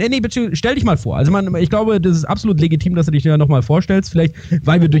mal bitten, bitte stell dich mal vor. Also ich glaube, das ist absolut legitim, dass du dich ja nochmal vorstellst. Vielleicht,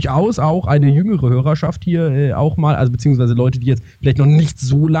 weil wir durchaus auch eine jüngere Hörerschaft hier auch mal, also beziehungsweise Leute, die jetzt vielleicht noch nicht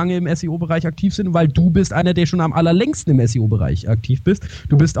so lange im SEO-Bereich aktiv sind, weil du bist einer, der schon am allerlängsten im SEO-Bereich aktiv bist.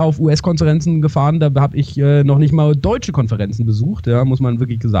 Du bist auf US-Konferenzen gefahren, da habe ich noch nicht mal deutsche Konferenzen besucht, ja, muss man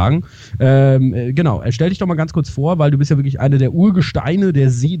wirklich sagen. Genau, stell dich doch mal ganz kurz vor, weil du bist ja wirklich eine der Urgesteine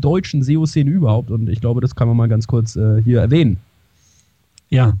der deutschen SEO-Szene überhaupt und ich glaube, das kann man mal ganz kurz hier erwähnen.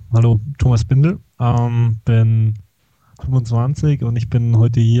 Ja, hallo, Thomas Bindel, bin 25 und ich bin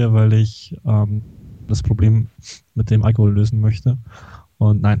heute hier, weil ich das Problem mit dem Alkohol lösen möchte.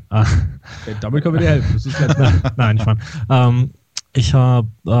 Und nein. Okay, damit können wir dir helfen. Das ist nein, ich meine. Ich habe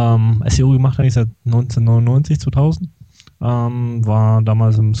SEO gemacht eigentlich seit 1999, 2000. War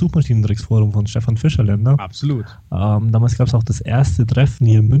damals im Suchmaschinentricks-Forum von Stefan Fischerländer. Absolut. Damals gab es auch das erste Treffen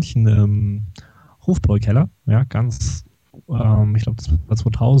hier in München im Hofbräukeller. Ja, ganz, ich glaube, das war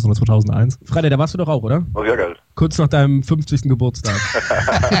 2000 oder 2001. Freitag, da warst du doch auch, oder? Oh, ja, geil. Kurz nach deinem 50. Geburtstag.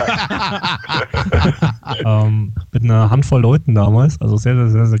 Mit einer Handvoll Leuten damals, also sehr, sehr,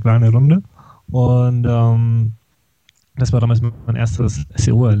 sehr, sehr kleine Runde. Und das war damals mein erstes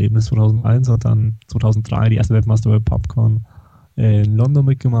SEO-Erlebnis 2001 und dann 2003 die erste Webmaster Web PubCon in London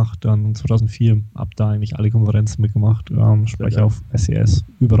mitgemacht, dann 2004 ab da eigentlich alle Konferenzen mitgemacht, spreche auf SES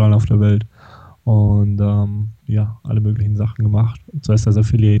überall auf der Welt und ja, alle möglichen Sachen gemacht, zuerst als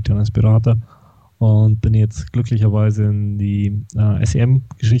Affiliate, dann als Berater und bin jetzt glücklicherweise in die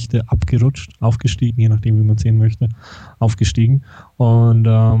SEM-Geschichte abgerutscht, aufgestiegen, je nachdem wie man sehen möchte, aufgestiegen und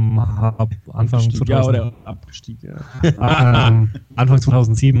habe Anfang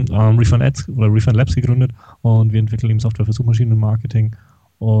 2007 Refined Ads oder Refined Labs gegründet und wir entwickeln eben Software für Suchmaschinenmarketing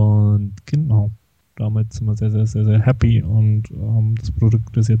und genau, damit sind wir sehr, sehr, sehr, sehr happy und das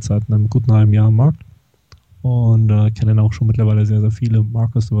Produkt ist jetzt seit einem guten halben Jahr am Markt. Und kennen auch schon mittlerweile sehr, sehr viele.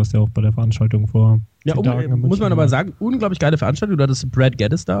 Markus, du warst ja auch bei der Veranstaltung vor Tagen. Muss man aber sagen, unglaublich geile Veranstaltung. Du hattest Brad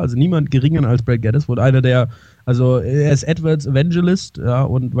Geddes da, also niemand geringer als Brad Geddes, wurde einer der, also er ist AdWords Evangelist, ja,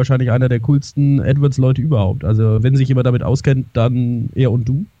 und wahrscheinlich einer der coolsten AdWords-Leute überhaupt. Also wenn sich jemand damit auskennt, dann er und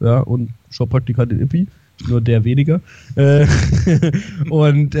du, ja, und Shop-Praktikant in Ippi. Nur der weniger.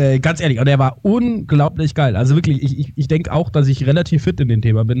 Und ganz ehrlich, und er war unglaublich geil. Also wirklich, ich denke auch, dass ich relativ fit in dem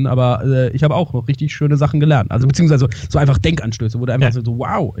Thema bin, aber ich habe auch noch richtig schöne Sachen gelernt. Also beziehungsweise so einfach Denkanstöße, wo du einfach so,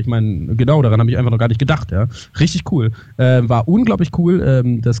 wow, ich meine, genau, daran habe ich einfach noch gar nicht gedacht. Ja. Richtig cool. War unglaublich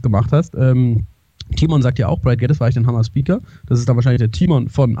cool, das gemacht hast. Timon sagt ja auch, Brad Geddes war ich ein Hammer-Speaker. Das ist dann wahrscheinlich der Timon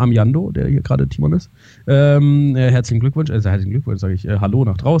von Amiando, der hier gerade Timon ist. Herzlichen Glückwunsch, sage ich Hallo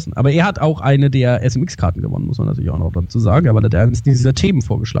nach draußen. Aber er hat auch eine der SMX-Karten gewonnen, muss man natürlich auch noch dazu sagen. Aber der hat eines dieser Themen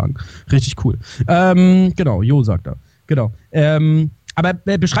vorgeschlagen. Richtig cool. Genau, Jo sagt er. Genau. Aber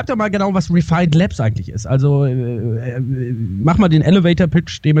beschreib doch mal genau, was Refined Labs eigentlich ist. Also mach mal den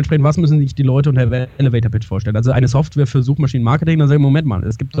Elevator-Pitch dementsprechend. Was müssen sich die Leute unter Elevator-Pitch vorstellen? Also eine Software für Suchmaschinenmarketing. Dann sagen wir, Moment mal,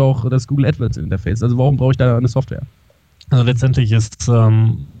 es gibt auch das Google AdWords-Interface. Also warum brauche ich da eine Software? Also letztendlich ist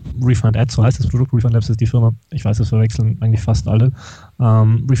Refined Ads, so heißt das Produkt. Refined Labs ist die Firma. Ich weiß, das verwechseln eigentlich fast alle.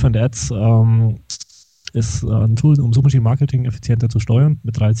 Refined Ads ist ein Tool, um Suchmaschinenmarketing effizienter zu steuern,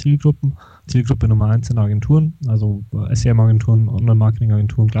 mit 3 Zielgruppen. Zielgruppe Nummer 1 sind Agenturen, also SEM-Agenturen,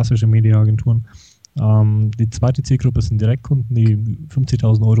 Online-Marketing-Agenturen, klassische Media-Agenturen. Die zweite Zielgruppe sind Direktkunden, die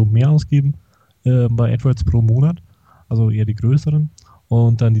 50.000 Euro mehr ausgeben bei AdWords pro Monat, also eher die größeren.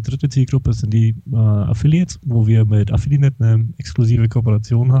 Und dann die dritte Zielgruppe sind die Affiliates, wo wir mit Affiliate eine exklusive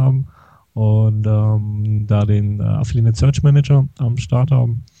Kooperation haben und da den Affiliate Search Manager am Start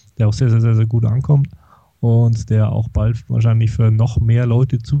haben, der auch sehr, sehr, sehr, sehr gut ankommt. Und der auch bald wahrscheinlich für noch mehr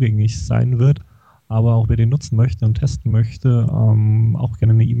Leute zugänglich sein wird. Aber auch wer den nutzen möchte und testen möchte, auch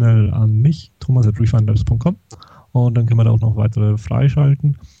gerne eine E-Mail an mich, thomas@refinedlabs.com. Und dann können wir da auch noch weitere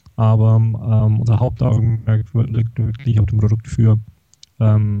freischalten. Aber unser Hauptaugenmerk liegt wirklich auf dem Produkt für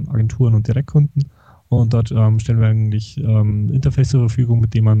Agenturen und Direktkunden. Und dort stellen wir eigentlich Interface zur Verfügung,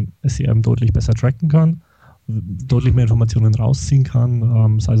 mit dem man SEM deutlich besser tracken kann, deutlich mehr Informationen rausziehen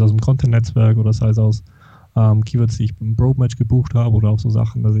kann, sei es aus dem Content-Netzwerk oder sei es aus Keywords, die ich im Broadmatch gebucht habe oder auch so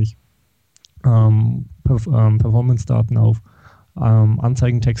Sachen, dass ich Performance-Daten auf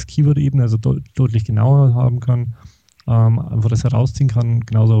Anzeigentext-Keyword-Ebene, also deutlich genauer haben kann, einfach das herausziehen kann,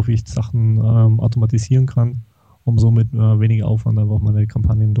 genauso auch wie ich Sachen automatisieren kann, um somit weniger Aufwand einfach meine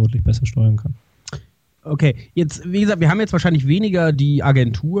Kampagnen deutlich besser steuern kann. Okay, jetzt, wie gesagt, wir haben jetzt wahrscheinlich weniger die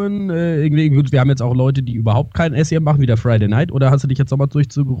Agenturen, wir haben jetzt auch Leute, die überhaupt kein SEM machen, wie der Friday Night, oder hast du dich jetzt nochmal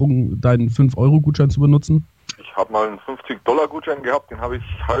durchgerungen, deinen 5-Euro-Gutschein zu benutzen? Ich habe mal einen $50-Gutschein gehabt, den habe ich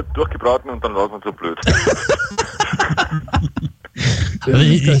halb durchgebraten und dann war es mir so blöd.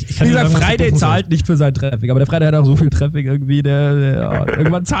 Wie gesagt, Friday zahlt nicht für seinen Traffic, aber der Friday hat auch so viel Traffic irgendwie, der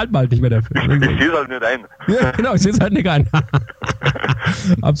irgendwann zahlt man halt nicht mehr dafür. Ich sehe es halt nicht ein. Ja, genau, ich sehe es halt nicht ein.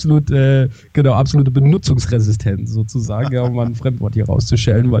 Absolute Benutzungsresistenz sozusagen, ja, um mal ein Fremdwort hier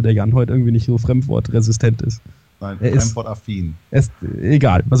rauszuschellen, weil der Jan heute irgendwie nicht so fremdwortresistent ist. Nein, fremdwortaffin.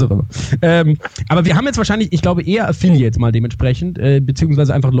 Egal, was auch immer. Aber wir haben jetzt wahrscheinlich, ich glaube, eher Affiliates mal dementsprechend,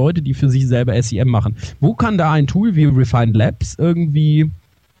 beziehungsweise einfach Leute, die für sich selber SEM machen. Wo kann da ein Tool wie Refined Labs irgendwie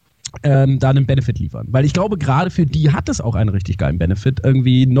da einen Benefit liefern? Weil ich glaube, gerade für die hat es auch einen richtig geilen Benefit,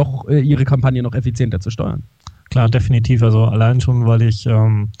 irgendwie noch ihre Kampagne noch effizienter zu steuern. Klar, definitiv. Also allein schon, weil ich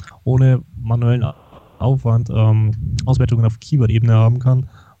ohne manuellen Aufwand Auswertungen auf Keyword-Ebene haben kann,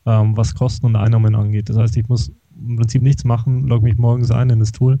 was Kosten und Einnahmen angeht. Das heißt, ich muss im Prinzip nichts machen, logge mich morgens ein in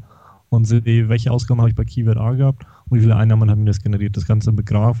das Tool und sehe, welche Ausgaben habe ich bei Keyword A gehabt und wie viele Einnahmen haben mir das generiert. Das Ganze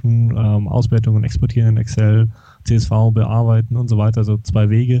begrafen, Auswertungen exportieren in Excel, CSV bearbeiten und so weiter, also 2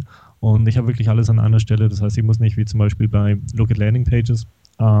 Wege. Und ich habe wirklich alles an einer Stelle. Das heißt, ich muss nicht wie zum Beispiel bei Look at Landing Pages,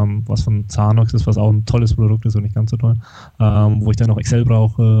 was von Zanox ist, was auch ein tolles Produkt ist und nicht ganz so toll, wo ich dann noch Excel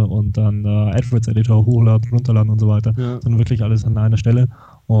brauche und dann AdWords Editor hochladen, runterladen und so weiter, sondern wirklich alles an einer Stelle.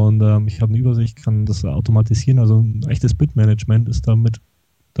 Und ich habe eine Übersicht, kann das automatisieren, also ein echtes Bid-Management ist damit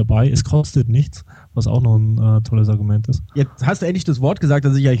dabei. Es kostet nichts, was auch noch ein tolles Argument ist. Jetzt hast du endlich das Wort gesagt,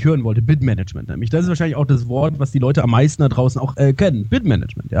 das ich eigentlich hören wollte, Bid-Management nämlich. Das ist wahrscheinlich auch das Wort, was die Leute am meisten da draußen auch kennen,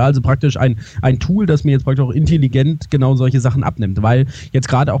 Bid-Management. Ja, also praktisch ein Tool, das mir jetzt praktisch auch intelligent genau solche Sachen abnimmt, weil jetzt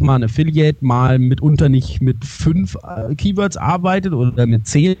gerade auch mal ein Affiliate mal mitunter nicht mit 5 Keywords arbeitet oder mit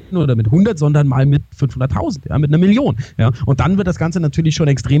 10 oder mit 100, sondern mal mit 500.000, ja, mit 1 Million. Ja. Und dann wird das Ganze natürlich schon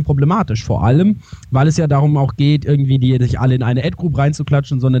extrem problematisch, vor allem, weil es ja darum auch geht, irgendwie die sich alle in eine Ad-Group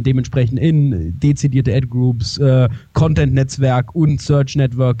reinzuklatschen, sondern dementsprechend in dezidierte Ad-Groups, Content-Netzwerk und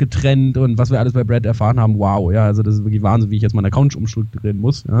Search-Network getrennt und was wir alles bei Brad erfahren haben, wow, ja, also das ist wirklich Wahnsinn, wie ich jetzt meinen Account umstrukturieren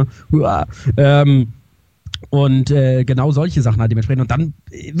muss, ja. Und genau solche Sachen halt dementsprechend. Und dann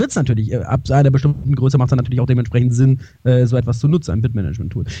wird es natürlich, ab einer bestimmten Größe macht es dann natürlich auch dementsprechend Sinn, so etwas zu nutzen, ein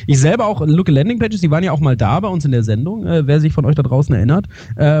Bid-Management-Tool. Ich selber auch, Look at Landing Pages, die waren ja auch mal da bei uns in der Sendung, wer sich von euch da draußen erinnert.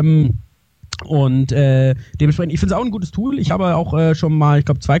 Und dementsprechend, ich finde es auch ein gutes Tool. Ich habe auch schon mal, ich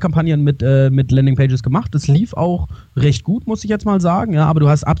glaube, 2 Kampagnen mit Landingpages gemacht. Das lief auch recht gut, muss ich jetzt mal sagen. Ja, aber du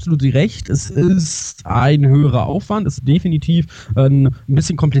hast absolut recht. Es ist ein höherer Aufwand. Es ist definitiv ein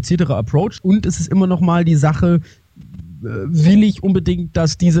bisschen komplizierterer Approach. Und es ist immer noch mal die Sache, will ich unbedingt,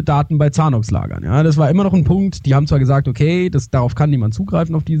 dass diese Daten bei Zanox lagern. Ja, das war immer noch ein Punkt. Die haben zwar gesagt, okay, darauf kann niemand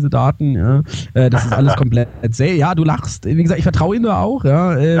zugreifen, auf diese Daten. Ja, das ist alles komplett zäh. Ja, du lachst. Wie gesagt, ich vertraue Ihnen da auch.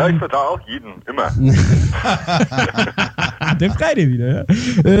 Ja, ja, ich vertraue auch jedem. Immer. Der Friday wieder. Ja.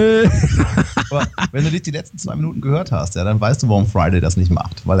 Aber wenn du dich die letzten 2 Minuten gehört hast, ja, dann weißt du, warum Friday das nicht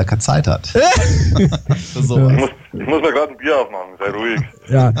macht. Weil er keine Zeit hat. Für sowas. Ich muss mir gerade ein Bier aufmachen. Sei ruhig.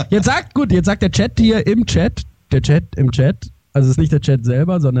 Ja. Jetzt sagt der Chat hier im Chat, also es ist nicht der Chat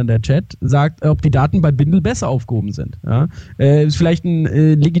selber, sondern der Chat, sagt, ob die Daten bei Bindle besser aufgehoben sind. Ja? Ist vielleicht ein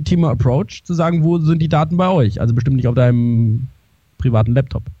legitimer Approach, zu sagen, wo sind die Daten bei euch? Also bestimmt nicht auf deinem privaten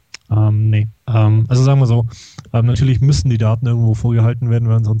Laptop. Nee. Also sagen wir so, natürlich müssen die Daten irgendwo vorgehalten werden,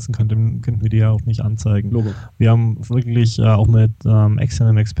 weil ansonsten könnten wir die ja auch nicht anzeigen. Logo. Wir haben wirklich auch mit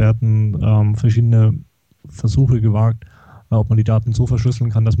externen Experten verschiedene Versuche gewagt, ob man die Daten so verschlüsseln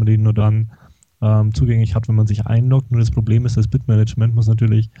kann, dass man die nur dann zugänglich hat, wenn man sich einloggt. Nur das Problem ist, das Bid-Management muss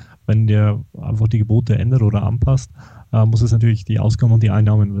natürlich, wenn der einfach die Gebote ändert oder anpasst, muss es natürlich die Ausgaben und die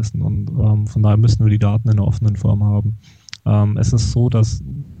Einnahmen wissen. Und von daher müssen wir die Daten in einer offenen Form haben. Es ist so, dass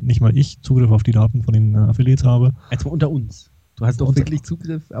nicht mal ich Zugriff auf die Daten von den Affiliates habe. Jetzt mal unter uns. Du hast doch wirklich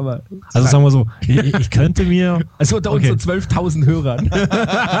Zugriff, aber... Also sagen wir so, ich könnte mir... Also unter uns so 12.000 Hörern.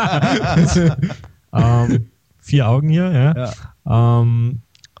 4 Augen hier, ja.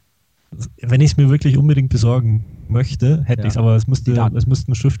 Wenn ich es mir wirklich unbedingt besorgen möchte, hätte ich es, aber es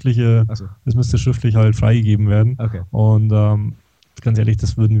müsste schriftlich halt freigegeben werden. Okay. Und ganz ehrlich,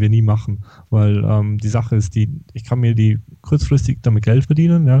 das würden wir nie machen, weil die Sache ist, ich kann mir die kurzfristig damit Geld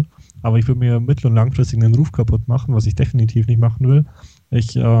verdienen, ja, aber ich würde mir mittel- und langfristig einen Ruf kaputt machen, was ich definitiv nicht machen will. Es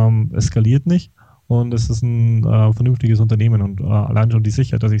skaliert nicht und es ist ein vernünftiges Unternehmen und allein schon die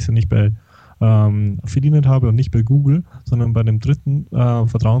Sicherheit, dass ich sie nicht bei Affiliate habe und nicht bei Google, sondern bei dem dritten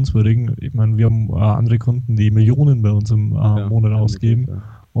vertrauenswürdigen. Ich meine, wir haben andere Kunden, die Millionen bei uns im Monat ausgeben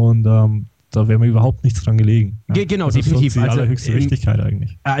und da wäre mir überhaupt nichts dran gelegen. Ja. Genau, das definitiv. Das ist die allerhöchste Wichtigkeit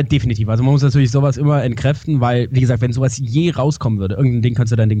eigentlich. Definitiv. Also man muss natürlich sowas immer entkräften, weil, wie gesagt, wenn sowas je rauskommen würde, irgendein Ding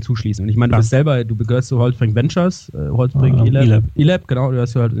kannst du dein Ding zuschließen. Und ich meine, du gehörst zu Holzbrink Ventures, Holzbrink E-Lab, genau, du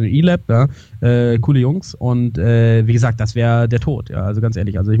gehörst halt in E-Lab, ja, coole Jungs. Und wie gesagt, das wäre der Tod, ja, also ganz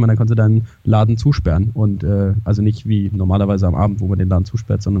ehrlich. Also ich meine, dann kannst du deinen Laden zusperren. Und also nicht wie normalerweise am Abend, wo man den Laden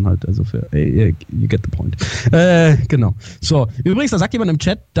zusperrt, sondern halt also für, you get the point. Genau. So, übrigens, da sagt jemand im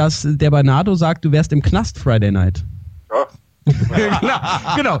Chat, dass der bei NATO sagt, du wärst im Knast Friday Night. Ja.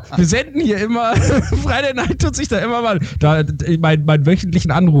 Genau, wir senden hier immer, Friday Night tut sich da immer mal, meinen wöchentlichen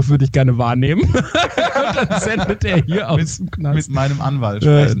Anruf würde ich gerne wahrnehmen. Und dann sendet er hier aus dem Knast. Mit meinem Anwalt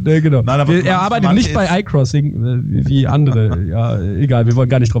sprechen. Genau. Nein, aber er arbeitet nicht bei iCrossing, wie andere. Ja, egal, wir wollen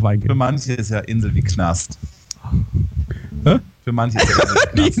gar nicht drauf eingehen. Für manche ist ja Insel wie Knast. Hä? Für manche ist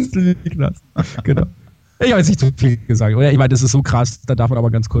ja Insel wie Knast. Genau. Ich habe jetzt nicht zu viel gesagt, oder? Ich meine, das ist so krass, da darf man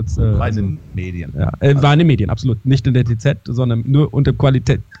aber ganz kurz... war in den Medien. Ja, war in den Medien, absolut. Nicht in der TZ, sondern nur unter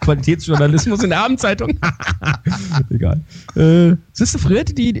Qualitätsjournalismus in der Abendzeitung. Egal. Siehst du, früher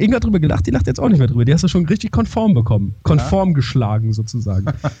hätte die Inga drüber gelacht, die lacht jetzt auch nicht mehr drüber. Die hast du schon richtig konform bekommen. Konform geschlagen, sozusagen.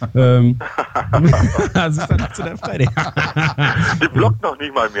 Das ist dann zu der Friday. Die blockt noch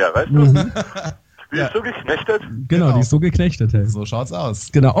nicht mal mehr, weißt du? Die ist so geknechtet. Genau, die ist so geknechtet. Hey. So schaut's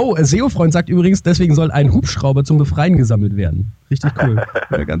aus. Genau. Oh, SEO-Freund sagt übrigens, deswegen soll ein Hubschrauber zum Befreien gesammelt werden. Richtig cool.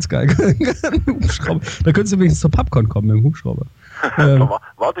 Ja, ganz geil. Hubschrauber. Da könntest du übrigens zur PubCon kommen mit dem Hubschrauber.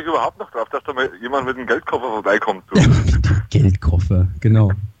 Warte ich überhaupt noch drauf, dass da mal jemand mit einem Geldkoffer vorbeikommt. So. Geldkoffer,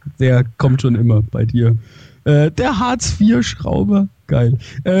 genau. Der kommt schon immer bei dir. Der Hartz-IV-Schrauber. Geil.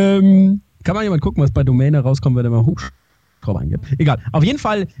 Kann mal jemand gucken, was bei Domain rauskommt, wenn er mal Hubschrauber eingibt. Egal. Auf jeden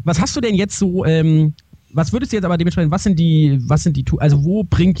Fall, was hast du denn jetzt so, was würdest du jetzt aber dementsprechend, was sind die also wo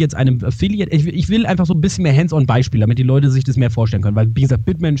bringt jetzt einem Affiliate, ich will einfach so ein bisschen mehr Hands-on-Beispiele, damit die Leute sich das mehr vorstellen können, weil wie gesagt,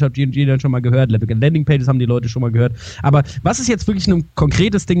 Bitmensch hat jeder schon mal gehört, Landingpages haben die Leute schon mal gehört, aber was ist jetzt wirklich ein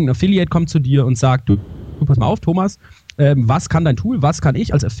konkretes Ding, ein Affiliate kommt zu dir und sagt, du pass mal auf, Thomas, was kann dein Tool, was kann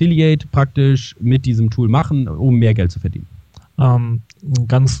ich als Affiliate praktisch mit diesem Tool machen, um mehr Geld zu verdienen? Ein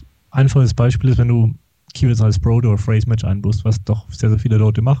ganz einfaches Beispiel ist, wenn du Keywords als Broad oder Phrase Match einbaust, was doch sehr, sehr viele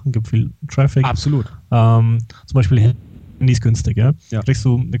Leute machen, gibt viel Traffic. Absolut. Zum Beispiel Handy ist günstig, ja? Kriegst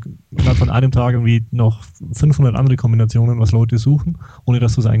du gerade von einem Tag irgendwie noch 500 andere Kombinationen, was Leute suchen, ohne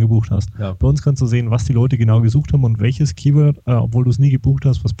dass du es eingebucht hast. Ja. Bei uns kannst du sehen, was die Leute genau gesucht haben und welches Keyword, obwohl du es nie gebucht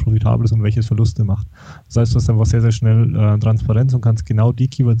hast, was profitabel ist und welches Verluste macht. Das heißt, du hast einfach sehr, sehr schnell Transparenz und kannst genau die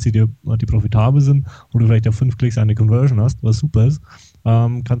Keywords, die profitabel sind, wo du vielleicht auf 5 Klicks eine Conversion hast, was super ist,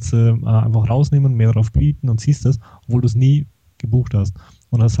 kannst du einfach rausnehmen, mehr darauf bieten und siehst das, obwohl du es nie gebucht hast.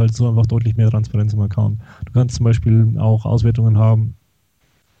 Und hast halt so einfach deutlich mehr Transparenz im Account. Du kannst zum Beispiel auch Auswertungen haben,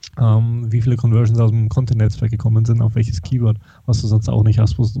 wie viele Conversions aus dem Content-Netzwerk gekommen sind, auf welches Keyword, was du sonst auch nicht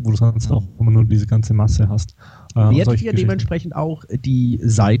hast, wo du sonst auch immer nur diese ganze Masse hast. Wertet ihr dementsprechend auch die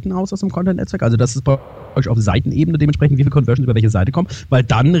Seiten aus dem Content-Netzwerk? Also das ist bei euch auf Seitenebene dementsprechend, wie viele Conversions über welche Seite kommen? Weil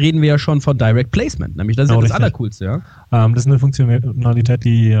dann reden wir ja schon von Direct Placement, nämlich das ist ja das Allercoolste, ja? Das ist eine Funktionalität,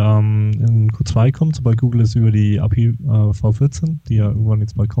 die in Q2 kommt, sobald Google es über die API V14, die ja irgendwann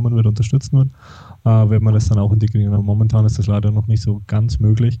jetzt bald kommen wird, unterstützen wird, wird man das dann auch integrieren. Aber momentan ist das leider noch nicht so ganz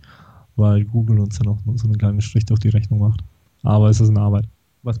möglich, weil Google uns dann noch so einen kleinen Strich durch die Rechnung macht. Aber es ist eine Arbeit.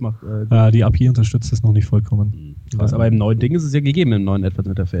 Was macht die API unterstützt es noch nicht vollkommen. Aber im neuen Ding ist es ja gegeben, im neuen Advanced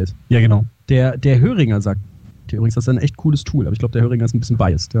Interface. Ja, genau. Der Höringer sagt übrigens, das ist ein echt cooles Tool, aber ich glaube, der Höringer ist ein bisschen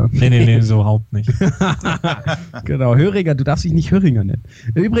biased. Ja. Nee, so überhaupt nicht. Genau, Höringer, du darfst dich nicht Höringer nennen.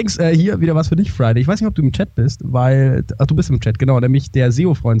 Übrigens, hier wieder was für dich, Friday. Ich weiß nicht, ob du im Chat bist, weil, du bist im Chat, genau, nämlich der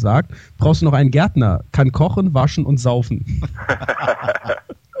SEO-Freund sagt, brauchst du noch einen Gärtner, kann kochen, waschen und saufen.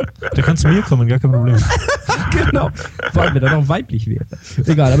 Der kann zu mir kommen, gar kein Problem. Genau. Vor allem, wenn er noch weiblich wäre.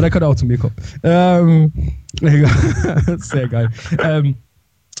 Egal, aber der könnte auch zu mir kommen. Egal. Sehr geil.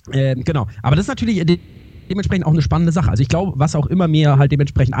 Genau. Aber das ist natürlich dementsprechend auch eine spannende Sache. Also ich glaube, was auch immer mehr halt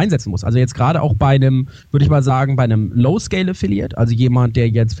dementsprechend einsetzen muss. Also jetzt gerade auch bei einem, würde ich mal sagen, bei einem Low-Scale-Affiliate, also jemand, der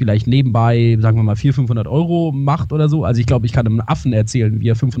jetzt vielleicht nebenbei, sagen wir mal, 400-500 Euro macht oder so. Also ich glaube, ich kann einem Affen erzählen, wie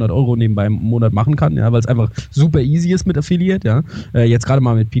er 500 Euro nebenbei im Monat machen kann, ja, weil es einfach super easy ist mit Affiliate, ja. Jetzt gerade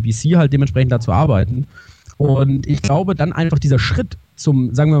mal mit PPC halt dementsprechend da zu arbeiten. Und ich glaube, dann einfach dieser Schritt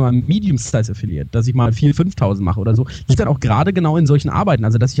zum, sagen wir mal, Medium-Size-Affiliate, dass ich mal 4.000, 5.000 mache oder so, liegt dann auch gerade genau in solchen Arbeiten.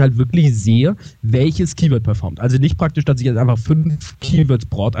 Also, dass ich halt wirklich sehe, welches Keyword performt. Also nicht praktisch, dass ich jetzt einfach 5 Keywords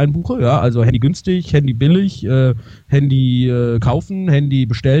Broad einbuche, ja, also Handy günstig, Handy billig, Handy kaufen, Handy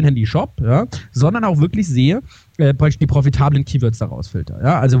bestellen, Handy Shop, ja, sondern auch wirklich sehe, praktisch die profitablen Keywords daraus filter.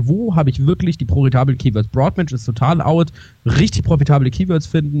 Ja? Also wo habe ich wirklich die profitablen Keywords? Broadmatch ist total out. Richtig profitable Keywords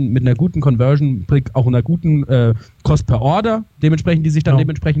finden mit einer guten Conversion, auch einer guten Cost per Order, dementsprechend, die sich dann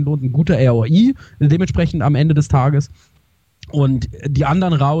dementsprechend lohnt, ein guter ROI, dementsprechend am Ende des Tages. Und die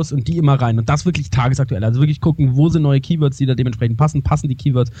anderen raus und die immer rein. Und das wirklich tagesaktuell. Also wirklich gucken, wo sind neue Keywords, die da dementsprechend passen. Passen die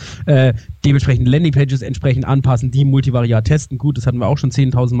Keywords, dementsprechend Landingpages entsprechend anpassen, die multivariat testen. Gut, das hatten wir auch schon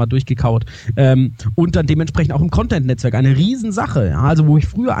 10.000 Mal durchgekaut. Und dann dementsprechend auch im Content-Netzwerk. Eine Riesensache. Ja? Also wo ich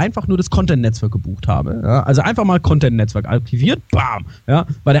früher einfach nur das Content-Netzwerk gebucht habe. Ja? Also einfach mal Content-Netzwerk aktiviert. Bam! Ja?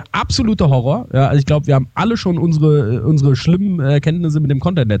 War der absolute Horror. Ja? Also ich glaube, wir haben alle schon unsere schlimmen Erkenntnisse mit dem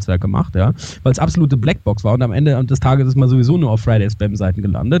Content-Netzwerk gemacht. Ja? Weil es absolute Blackbox war. Und am Ende des Tages ist man sowieso nur auf Friday-Spam-Seiten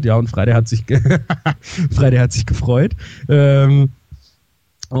gelandet, ja, und Friday hat sich gefreut. Genau.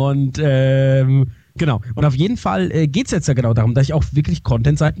 Und auf jeden Fall geht es jetzt ja genau darum, dass ich auch wirklich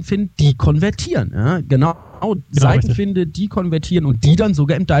Content-Seiten finde, die konvertieren. Ja? Genau. Seiten finde, die konvertieren und die dann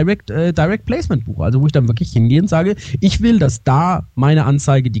sogar im Direct Placement buche. Also wo ich dann wirklich hingehe und sage, ich will, dass da meine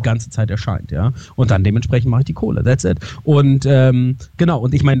Anzeige die ganze Zeit erscheint, ja. Und dann dementsprechend mache ich die Kohle. That's it. Und genau,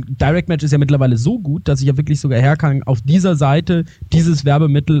 und ich meine, Direct Match ist ja mittlerweile so gut, dass ich ja wirklich sogar her kann, auf dieser Seite dieses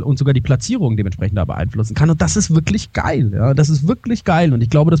Werbemittel und sogar die Platzierung dementsprechend da beeinflussen kann. Und das ist wirklich geil, ja. Das ist wirklich geil. Und ich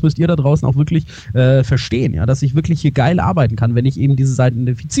glaube, das müsst ihr da draußen auch wirklich verstehen, ja, dass ich wirklich hier geil arbeiten kann, wenn ich eben diese Seiten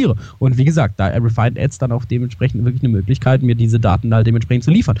identifiziere. Und wie gesagt, da Refined Ads dann auch dementsprechend wirklich eine Möglichkeit, mir diese Daten halt dementsprechend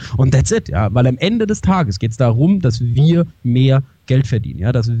zu liefern. Und that's it, ja, weil am Ende des Tages geht es darum, dass wir mehr Geld verdienen,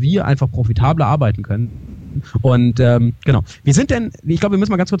 ja, dass wir einfach profitabler arbeiten können. Und genau. Ich glaube, wir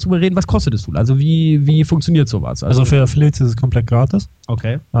müssen mal ganz kurz drüber reden, was kostet das Tool? Also wie funktioniert sowas? Also für Affiliates ist es komplett gratis.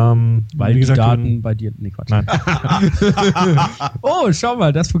 Okay. Weil die Daten bei dir... Nee, Quatsch. Nein. Oh, schau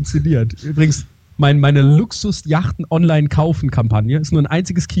mal, das funktioniert. Übrigens, meine Luxusjachten-Online-Kaufen-Kampagne ist nur ein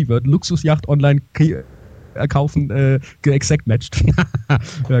einziges Keyword. Luxusjacht online kaufen, exakt matched.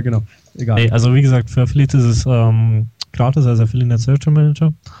 Ja, genau. Egal. Nee, also wie gesagt, für Affiliates ist es gratis, also Affiliate Search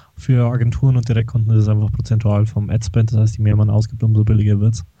Manager. Für Agenturen und Direktkunden ist es einfach prozentual vom Adspend. Das heißt, je mehr man ausgibt, umso billiger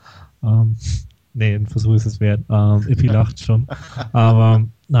wird es. Nee, ein Versuch ist es wert. Ippi lacht schon. Aber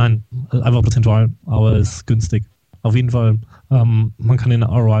nein, einfach prozentual, aber es ist günstig. Auf jeden Fall, man kann den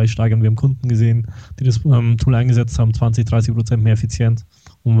ROI steigern. Wir haben Kunden gesehen, die das Tool eingesetzt haben, 20-30% mehr effizient.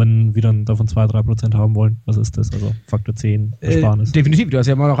 Und wenn wir dann davon 2-3% haben wollen, was ist das? Also Faktor 10 Ersparnis. Definitiv, du hast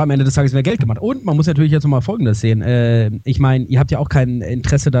ja immer noch am Ende des Tages mehr Geld gemacht. Und man muss natürlich jetzt nochmal Folgendes sehen. Ich meine, ihr habt ja auch kein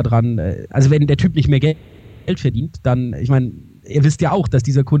Interesse daran, also wenn der Typ nicht mehr Geld verdient, dann, ich meine, ihr wisst ja auch, dass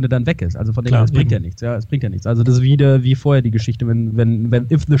dieser Kunde dann weg ist. Also von dem her, es bringt ja nichts. Ja, es bringt ja nichts. Also das ist wieder wie vorher die Geschichte, wenn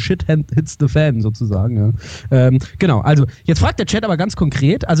if the shit hits the fan sozusagen. Ja. Genau, also jetzt fragt der Chat aber ganz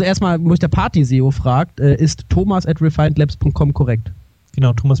konkret, also erstmal, wo ich der Party-SEO fragt, ist thomas@refinedlabs.com korrekt?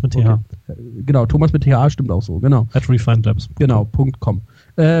 Genau, Thomas mit TH. Okay. Genau, Thomas mit TH stimmt auch so, genau. @refinedlabs. Genau, .com.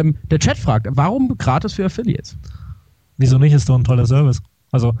 Der Chat fragt, warum gratis für Affiliates? Wieso nicht? Ist doch ein toller Service.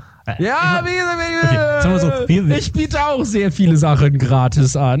 Also, ja, sagen wir so, ich biete auch sehr viele Sachen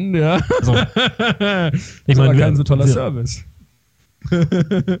gratis an, ja. Also, ich meine, kein so toller Service.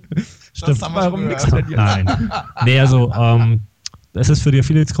 Stimmt. Warum nix denn hier? Nein. Nee, also, es ist für die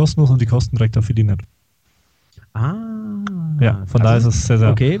Affiliates kostenlos und die kosten direkt auf Affiliate. Ja, von daher ist es sehr,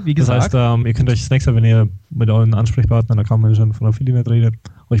 sehr. Okay, wie gesagt. Das heißt, ihr könnt euch das nächste Mal, wenn ihr mit euren Account Managern von Affiliate redet,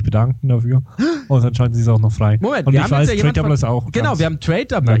 euch bedanken dafür. Und dann schalten sie es auch noch frei. Moment, und wir haben jetzt ja Trade Doubler ist auch. Genau, wir haben Trade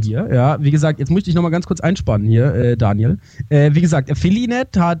Doubler hier. Ja, wie gesagt, jetzt möchte ich nochmal ganz kurz einspannen hier, Daniel. Wie gesagt,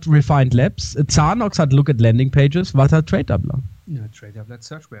 Affiliate hat Refined Labs, Zanox hat Look at Landing Pages. Was hat Trade Doubler? Ja, Trade Doubler hat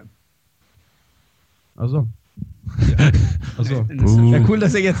Searchware. Achso. Ja. Achso. Ja, cool,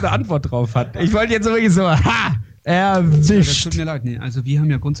 dass er jetzt eine Antwort drauf hat. Ich wollte jetzt wirklich so, erwischt. Das tut mir leid, nee. Also wir haben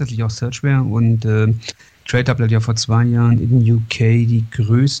ja grundsätzlich auch Searchware und Trade Doubler hat ja vor 2 Jahren in UK die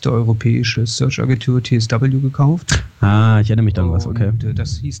größte europäische Search-Agentur TSW gekauft. Ich erinnere mich dann was, okay. Und,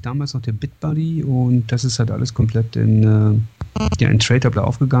 das hieß damals noch der BitBuddy und das ist halt alles komplett in Trade Doubler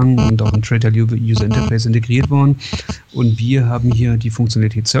aufgegangen und auch in Trade Doubler User Interface integriert worden. Und wir haben hier die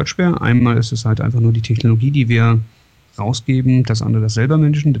Funktionalität Searchware. Einmal ist es halt einfach nur die Technologie, die wir rausgeben, das andere das selber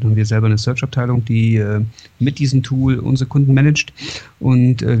managen. Dann haben wir selber eine Search-Abteilung, die mit diesem Tool unsere Kunden managt.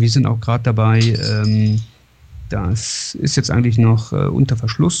 Und wir sind auch gerade dabei, das ist jetzt eigentlich noch unter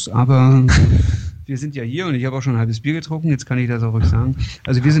Verschluss, aber wir sind ja hier und ich habe auch schon ein halbes Bier getrunken, jetzt kann ich das auch ruhig sagen.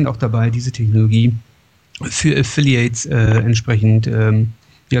 Also wir sind auch dabei, diese Technologie für Affiliates entsprechend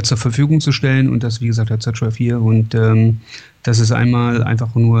zur Verfügung zu stellen und das, wie gesagt, hat Searchware 4 und das ist einmal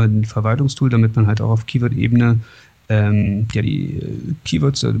einfach nur ein Verwaltungstool, damit man halt auch auf Keyword-Ebene die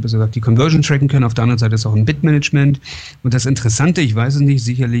Keywords, besser gesagt, die Conversion tracken können. Auf der anderen Seite ist auch ein Bitmanagement. Und das Interessante, ich weiß es nicht,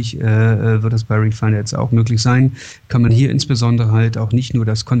 sicherlich wird das bei Refine Ads auch möglich sein, kann man hier insbesondere halt auch nicht nur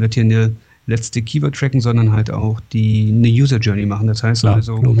das konvertierende letzte Keyword tracken, sondern halt auch eine User Journey machen. Das heißt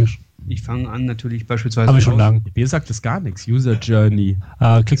logisch. Ich fange an natürlich beispielsweise. Habe ich schon lange. Mir sagt das gar nichts. User Journey.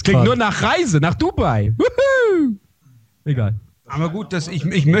 Klingt nur nach Reise, nach Dubai. Woohoo! Egal. Aber gut,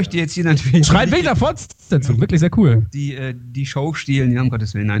 ich möchte jetzt hier natürlich. Schreit wegen der Fortsetzung, wirklich sehr cool. Die Show stehlen, ja, um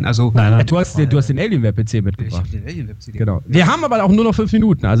Gottes Willen, nein. Also, nein. Du hast den Alienware-PC mitgebracht. Ich habe den Alienware-PC. Genau. Wir haben aber auch nur noch 5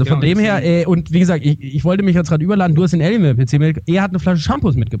 Minuten. Also von dem her, und wie gesagt, ich wollte mich jetzt gerade überladen, du hast den Alienware-PC mit. Er hat eine Flasche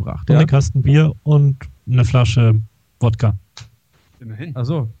Shampoos mitgebracht. Und einen Kasten Bier und eine Flasche Wodka. Immerhin. Ach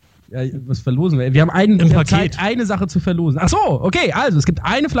so. Ja, was verlosen wir? Wir haben Zeit, eine Sache zu verlosen. Ach so, okay, also es gibt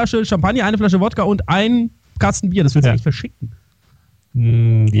eine Flasche Champagner, eine Flasche Wodka und ein Kasten Bier. Das willst du nicht verschicken.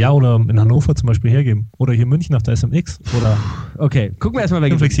 Ja, oder in Hannover zum Beispiel hergeben. Oder hier in München nach der SMX. Oder okay, gucken wir erstmal, wer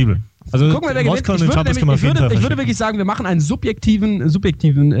gewinnt. Flexibel. Also gucken wir, wer gewinnt. Ich würde wirklich sagen, wir machen einen subjektiven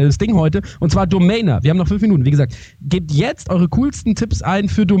Ding heute. Und zwar Domainer. Wir haben noch 5 Minuten. Wie gesagt, gebt jetzt eure coolsten Tipps ein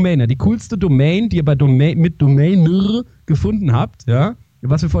für Domainer. Die coolste Domain, die ihr bei mit Domainer gefunden habt. Ja.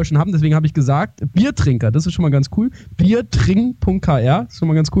 Was wir vorher schon haben, deswegen habe ich gesagt, Biertrinker, das ist schon mal ganz cool. Biertrink.kr, ist schon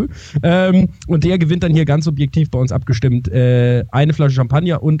mal ganz cool. Und der gewinnt dann hier ganz subjektiv bei uns abgestimmt eine Flasche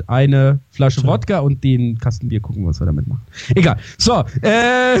Champagner und eine Flasche Wodka und den Kasten Bier, gucken wir, was wir damit machen. Egal. So,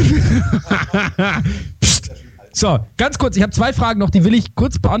 so, ganz kurz, ich habe 2 Fragen noch, die will ich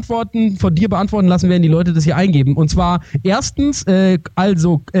kurz von dir beantworten lassen, werden die Leute das hier eingeben. Und zwar, erstens,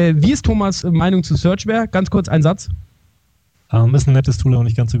 wie ist Thomas' Meinung zu Searchware? Ganz kurz, ein Satz. Ist ein nettes Tool, aber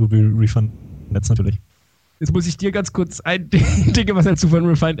nicht ganz so gut wie Refine Ads natürlich. Jetzt muss ich dir ganz kurz ein Ding, was dazu von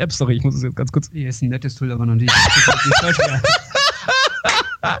Refined Apps, sorry, ich muss es jetzt ganz kurz. Hier ist ein nettes Tool, aber noch nicht.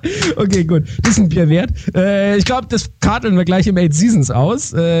 Okay, gut. Das ist ein Bier wert. Ich glaube, das karteln wir gleich im 8 Seasons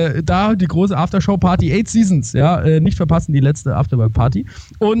aus. Da die große Aftershow-Party 8 Seasons. Ja, nicht verpassen, die letzte Afterwork-Party.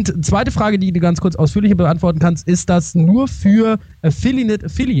 Und zweite Frage, die du ganz kurz ausführlicher beantworten kannst, ist das nur für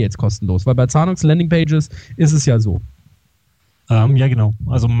Affiliates kostenlos? Weil bei Zahlungs-Landing-Pages ist es ja so. Ja, genau.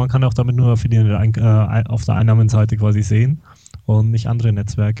 Also man kann auch damit nur Affiliate auf der Einnahmenseite quasi sehen und nicht andere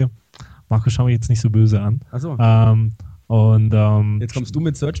Netzwerke. Markus, schau mich jetzt nicht so böse an. Achso. Jetzt kommst du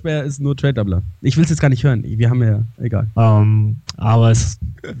mit Searchware, ist nur Trade-Doubler. Ich will es jetzt gar nicht hören. Wir haben ja, egal. Aber es,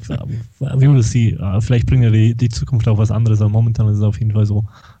 wie will sie, vielleicht bringt ja die Zukunft auch was anderes, aber momentan ist es auf jeden Fall so,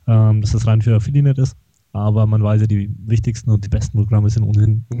 dass das rein für Affiliate ist. Aber man weiß ja, die wichtigsten und die besten Programme sind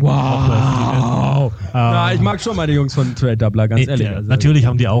ohnehin. Wow! Ich mag schon meine Jungs von TradeDoubler, ganz ehrlich. Also, natürlich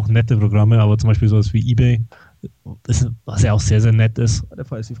haben die auch nette Programme, aber zum Beispiel sowas wie eBay, was ja auch sehr, sehr nett ist. Der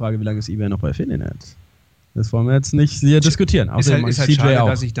Fall ist die Frage, wie lange ist eBay noch bei Affiliate? Das wollen wir jetzt nicht hier diskutieren. Ist halt schade,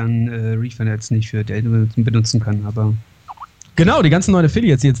 dass ich dann Refine Ads nicht für Geld benutzen kann, aber... Genau, die ganzen neuen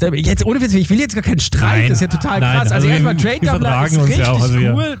Affiliates jetzt ohne Witz, ich will jetzt gar keinen Streit, das ist ja total krass. Also erstmal TradeDoubler ist richtig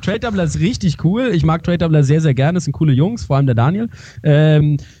cool. TradeDoubler ist richtig cool. Ich mag TradeDoubler sehr, sehr gerne. Das sind coole Jungs, vor allem der Daniel.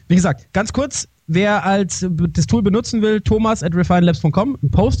 Wie gesagt, ganz kurz, wer das Tool benutzen will, thomas@refinelabs.com,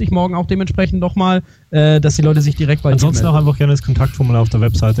 poste ich morgen auch dementsprechend nochmal, dass die Leute sich direkt bei ansonsten auch einfach gerne das Kontaktformular auf der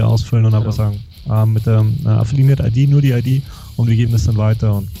Webseite ausfüllen und einfach sagen, mit der Affiliate-ID, nur die ID, und wir geben das dann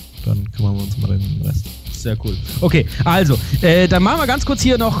weiter und dann kümmern wir uns mal den Rest. Sehr cool. Okay, also, dann machen wir ganz kurz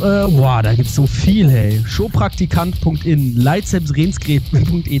hier noch, da gibt's so viel, hey. Showpraktikant.in,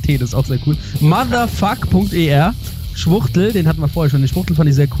 lightsapsrensgret.et, das ist auch sehr cool. Motherfuck.er, Schwuchtel, den hatten wir vorher schon, den Schwuchtel fand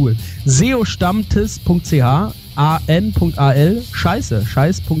ich sehr cool. seostammtisch.ch, an.al,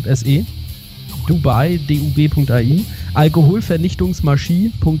 scheiß.se, Dubai, dub.ai,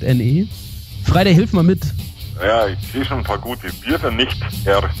 alkoholvernichtungsmaschine.ne, Freitag, hilf mal mit. Ja, ich sehe schon ein paar gute Biervernichter.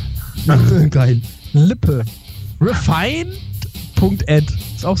 Geil. Lippe. Refined.ad.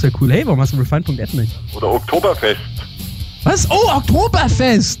 Ist auch sehr cool. Hey, warum hast du Refined.ad nicht? Oder Oktoberfest. Was? Oh,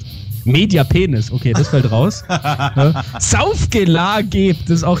 Oktoberfest! Mediapenis. Okay, das fällt raus. Saufgelage.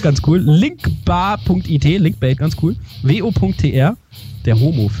 Das ist auch ganz cool. Linkbar.it. Linkbait, ganz cool. wo.tr. Der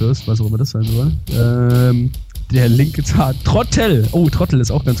Homo-Fürst, was auch immer das sein soll. Der linke Zart. Trottel. Oh, Trottel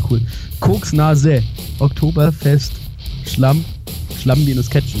ist auch ganz cool. Koksnase. Oktoberfest.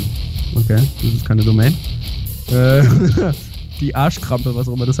 Schlamm-Catchen. Okay, das ist keine Domain. Die Arschkrampe, was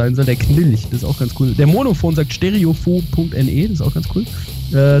auch immer das sein soll. Der Knilch, das ist auch ganz cool. Der Monophon sagt stereophob.ne, das ist auch ganz cool.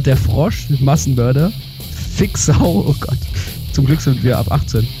 Der Frosch, Massenmörder. Fixau, oh Gott. Zum Glück sind wir ab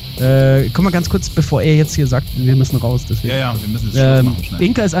 18. Komm mal ganz kurz, bevor er jetzt hier sagt, wir müssen raus. Deswegen. Ja, wir müssen jetzt Schluss machen, schnell.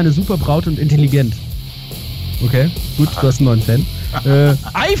 Inka ist eine super Braut und intelligent. Okay, gut, du hast einen neuen Fan.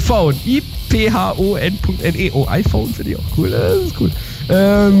 iPhone, iphon.ne. Oh, iPhone finde ich auch cool, das ist cool.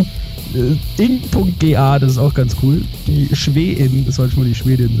 Ing.ga, das ist auch ganz cool. Die Schwedin, das sollte schon mal die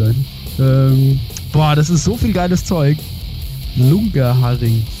Schwedin sein. Boah, das ist so viel geiles Zeug.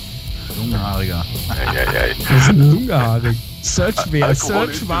 Lungerharing. Lungenhaariger. Das ist ein Lungerharing.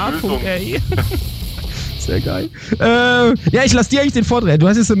 Searchwar.ey. Sehr geil. Ja, ich lasse dir eigentlich den Vortrag. Du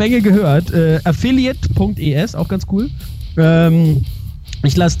hast jetzt eine Menge gehört. Affiliate.es, auch ganz cool.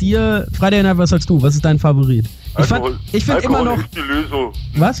 Ich lasse dir, Friday Night, was sagst du? Was ist dein Favorit? Ich finde immer noch... Alkohol ist die Lösung.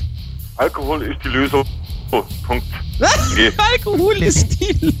 Was? Alkohol ist die Lösung. Punkt. Alkohol ist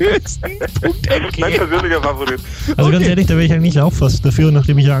die Lösung. Punkt. Mein persönlicher Favorit. Also ganz ehrlich, da wäre ich eigentlich auch fast dafür,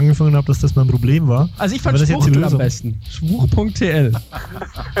 nachdem ich ja angefangen habe, dass das mein Problem war. Also ich fand Schwuchtel am besten. Schwuch.tl.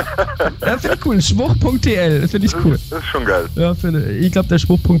 Ja, finde ich cool. Schwuch.tl, finde ich cool. Das ist schon geil. Ja, ich glaube der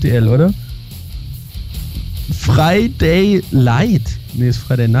Schwuch.tl, oder? Friday Light. Nee, ist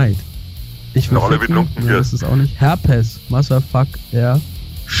Friday Night. Ich will alle betrunken hier. Das ist auch nicht. Herpes. Motherfuck. Ja.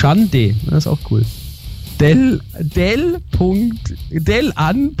 Schande. Das ist auch cool. Dellan.ge/Bote.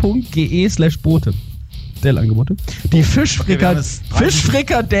 Dell-Angebote. Die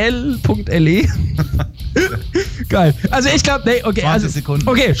Fischfrikadell.le. Geil. Also ich glaube, nee, okay. 20 Sekunden.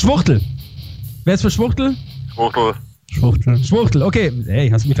 Okay, Schwuchtel. Wer ist für Schwuchtel? Schwuchtel, okay. Hey,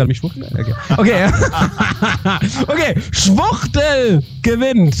 hast du mich gerade mit Schwuchtel? Okay. Okay, Schwuchtel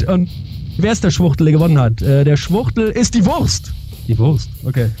gewinnt. Und wer ist der Schwuchtel, der gewonnen hat? Der Schwuchtel ist die Wurst. Die Wurst,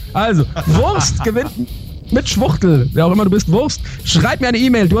 okay. Also, Wurst gewinnt mit Schwuchtel. Wer auch immer du bist, Wurst. Schreib mir eine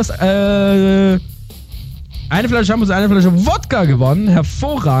E-Mail. Du hast eine Flasche Shampoos, eine Flasche Wodka gewonnen.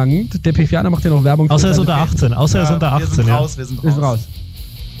 Hervorragend. Der Pifianer macht ja noch Werbung. Außer er ist unter 18. Wir sind raus. Wir sind raus.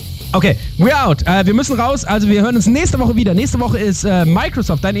 Okay, we're out. Wir müssen raus, also wir hören uns nächste Woche wieder. Nächste Woche ist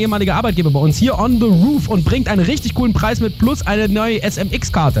Microsoft, dein ehemaliger Arbeitgeber, bei uns hier on the roof und bringt einen richtig coolen Preis mit plus eine neue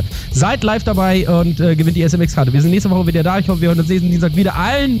SMX-Karte. Seid live dabei und gewinnt die SMX-Karte. Wir sind nächste Woche wieder da. Ich hoffe, wir hören uns nächsten Dienstag wieder.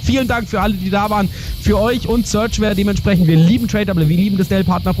 Allen vielen Dank für alle, die da waren. Für euch und Searchware dementsprechend. Wir lieben Tradeable, wir lieben das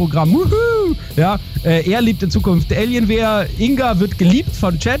Dell-Partnerprogramm. Woohoo! Ja, er liebt in Zukunft Alienware. Inga wird geliebt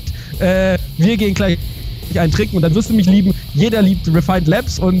von Chat. Wir gehen gleich einen trinken und dann wirst du mich lieben. Jeder liebt Refined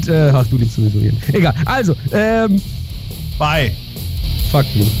Labs und ach, du liebst sowieso jeden. Egal. Also, bye. Fuck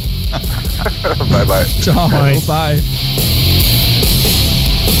you. Bye bye. Ciao. Bye. Bye.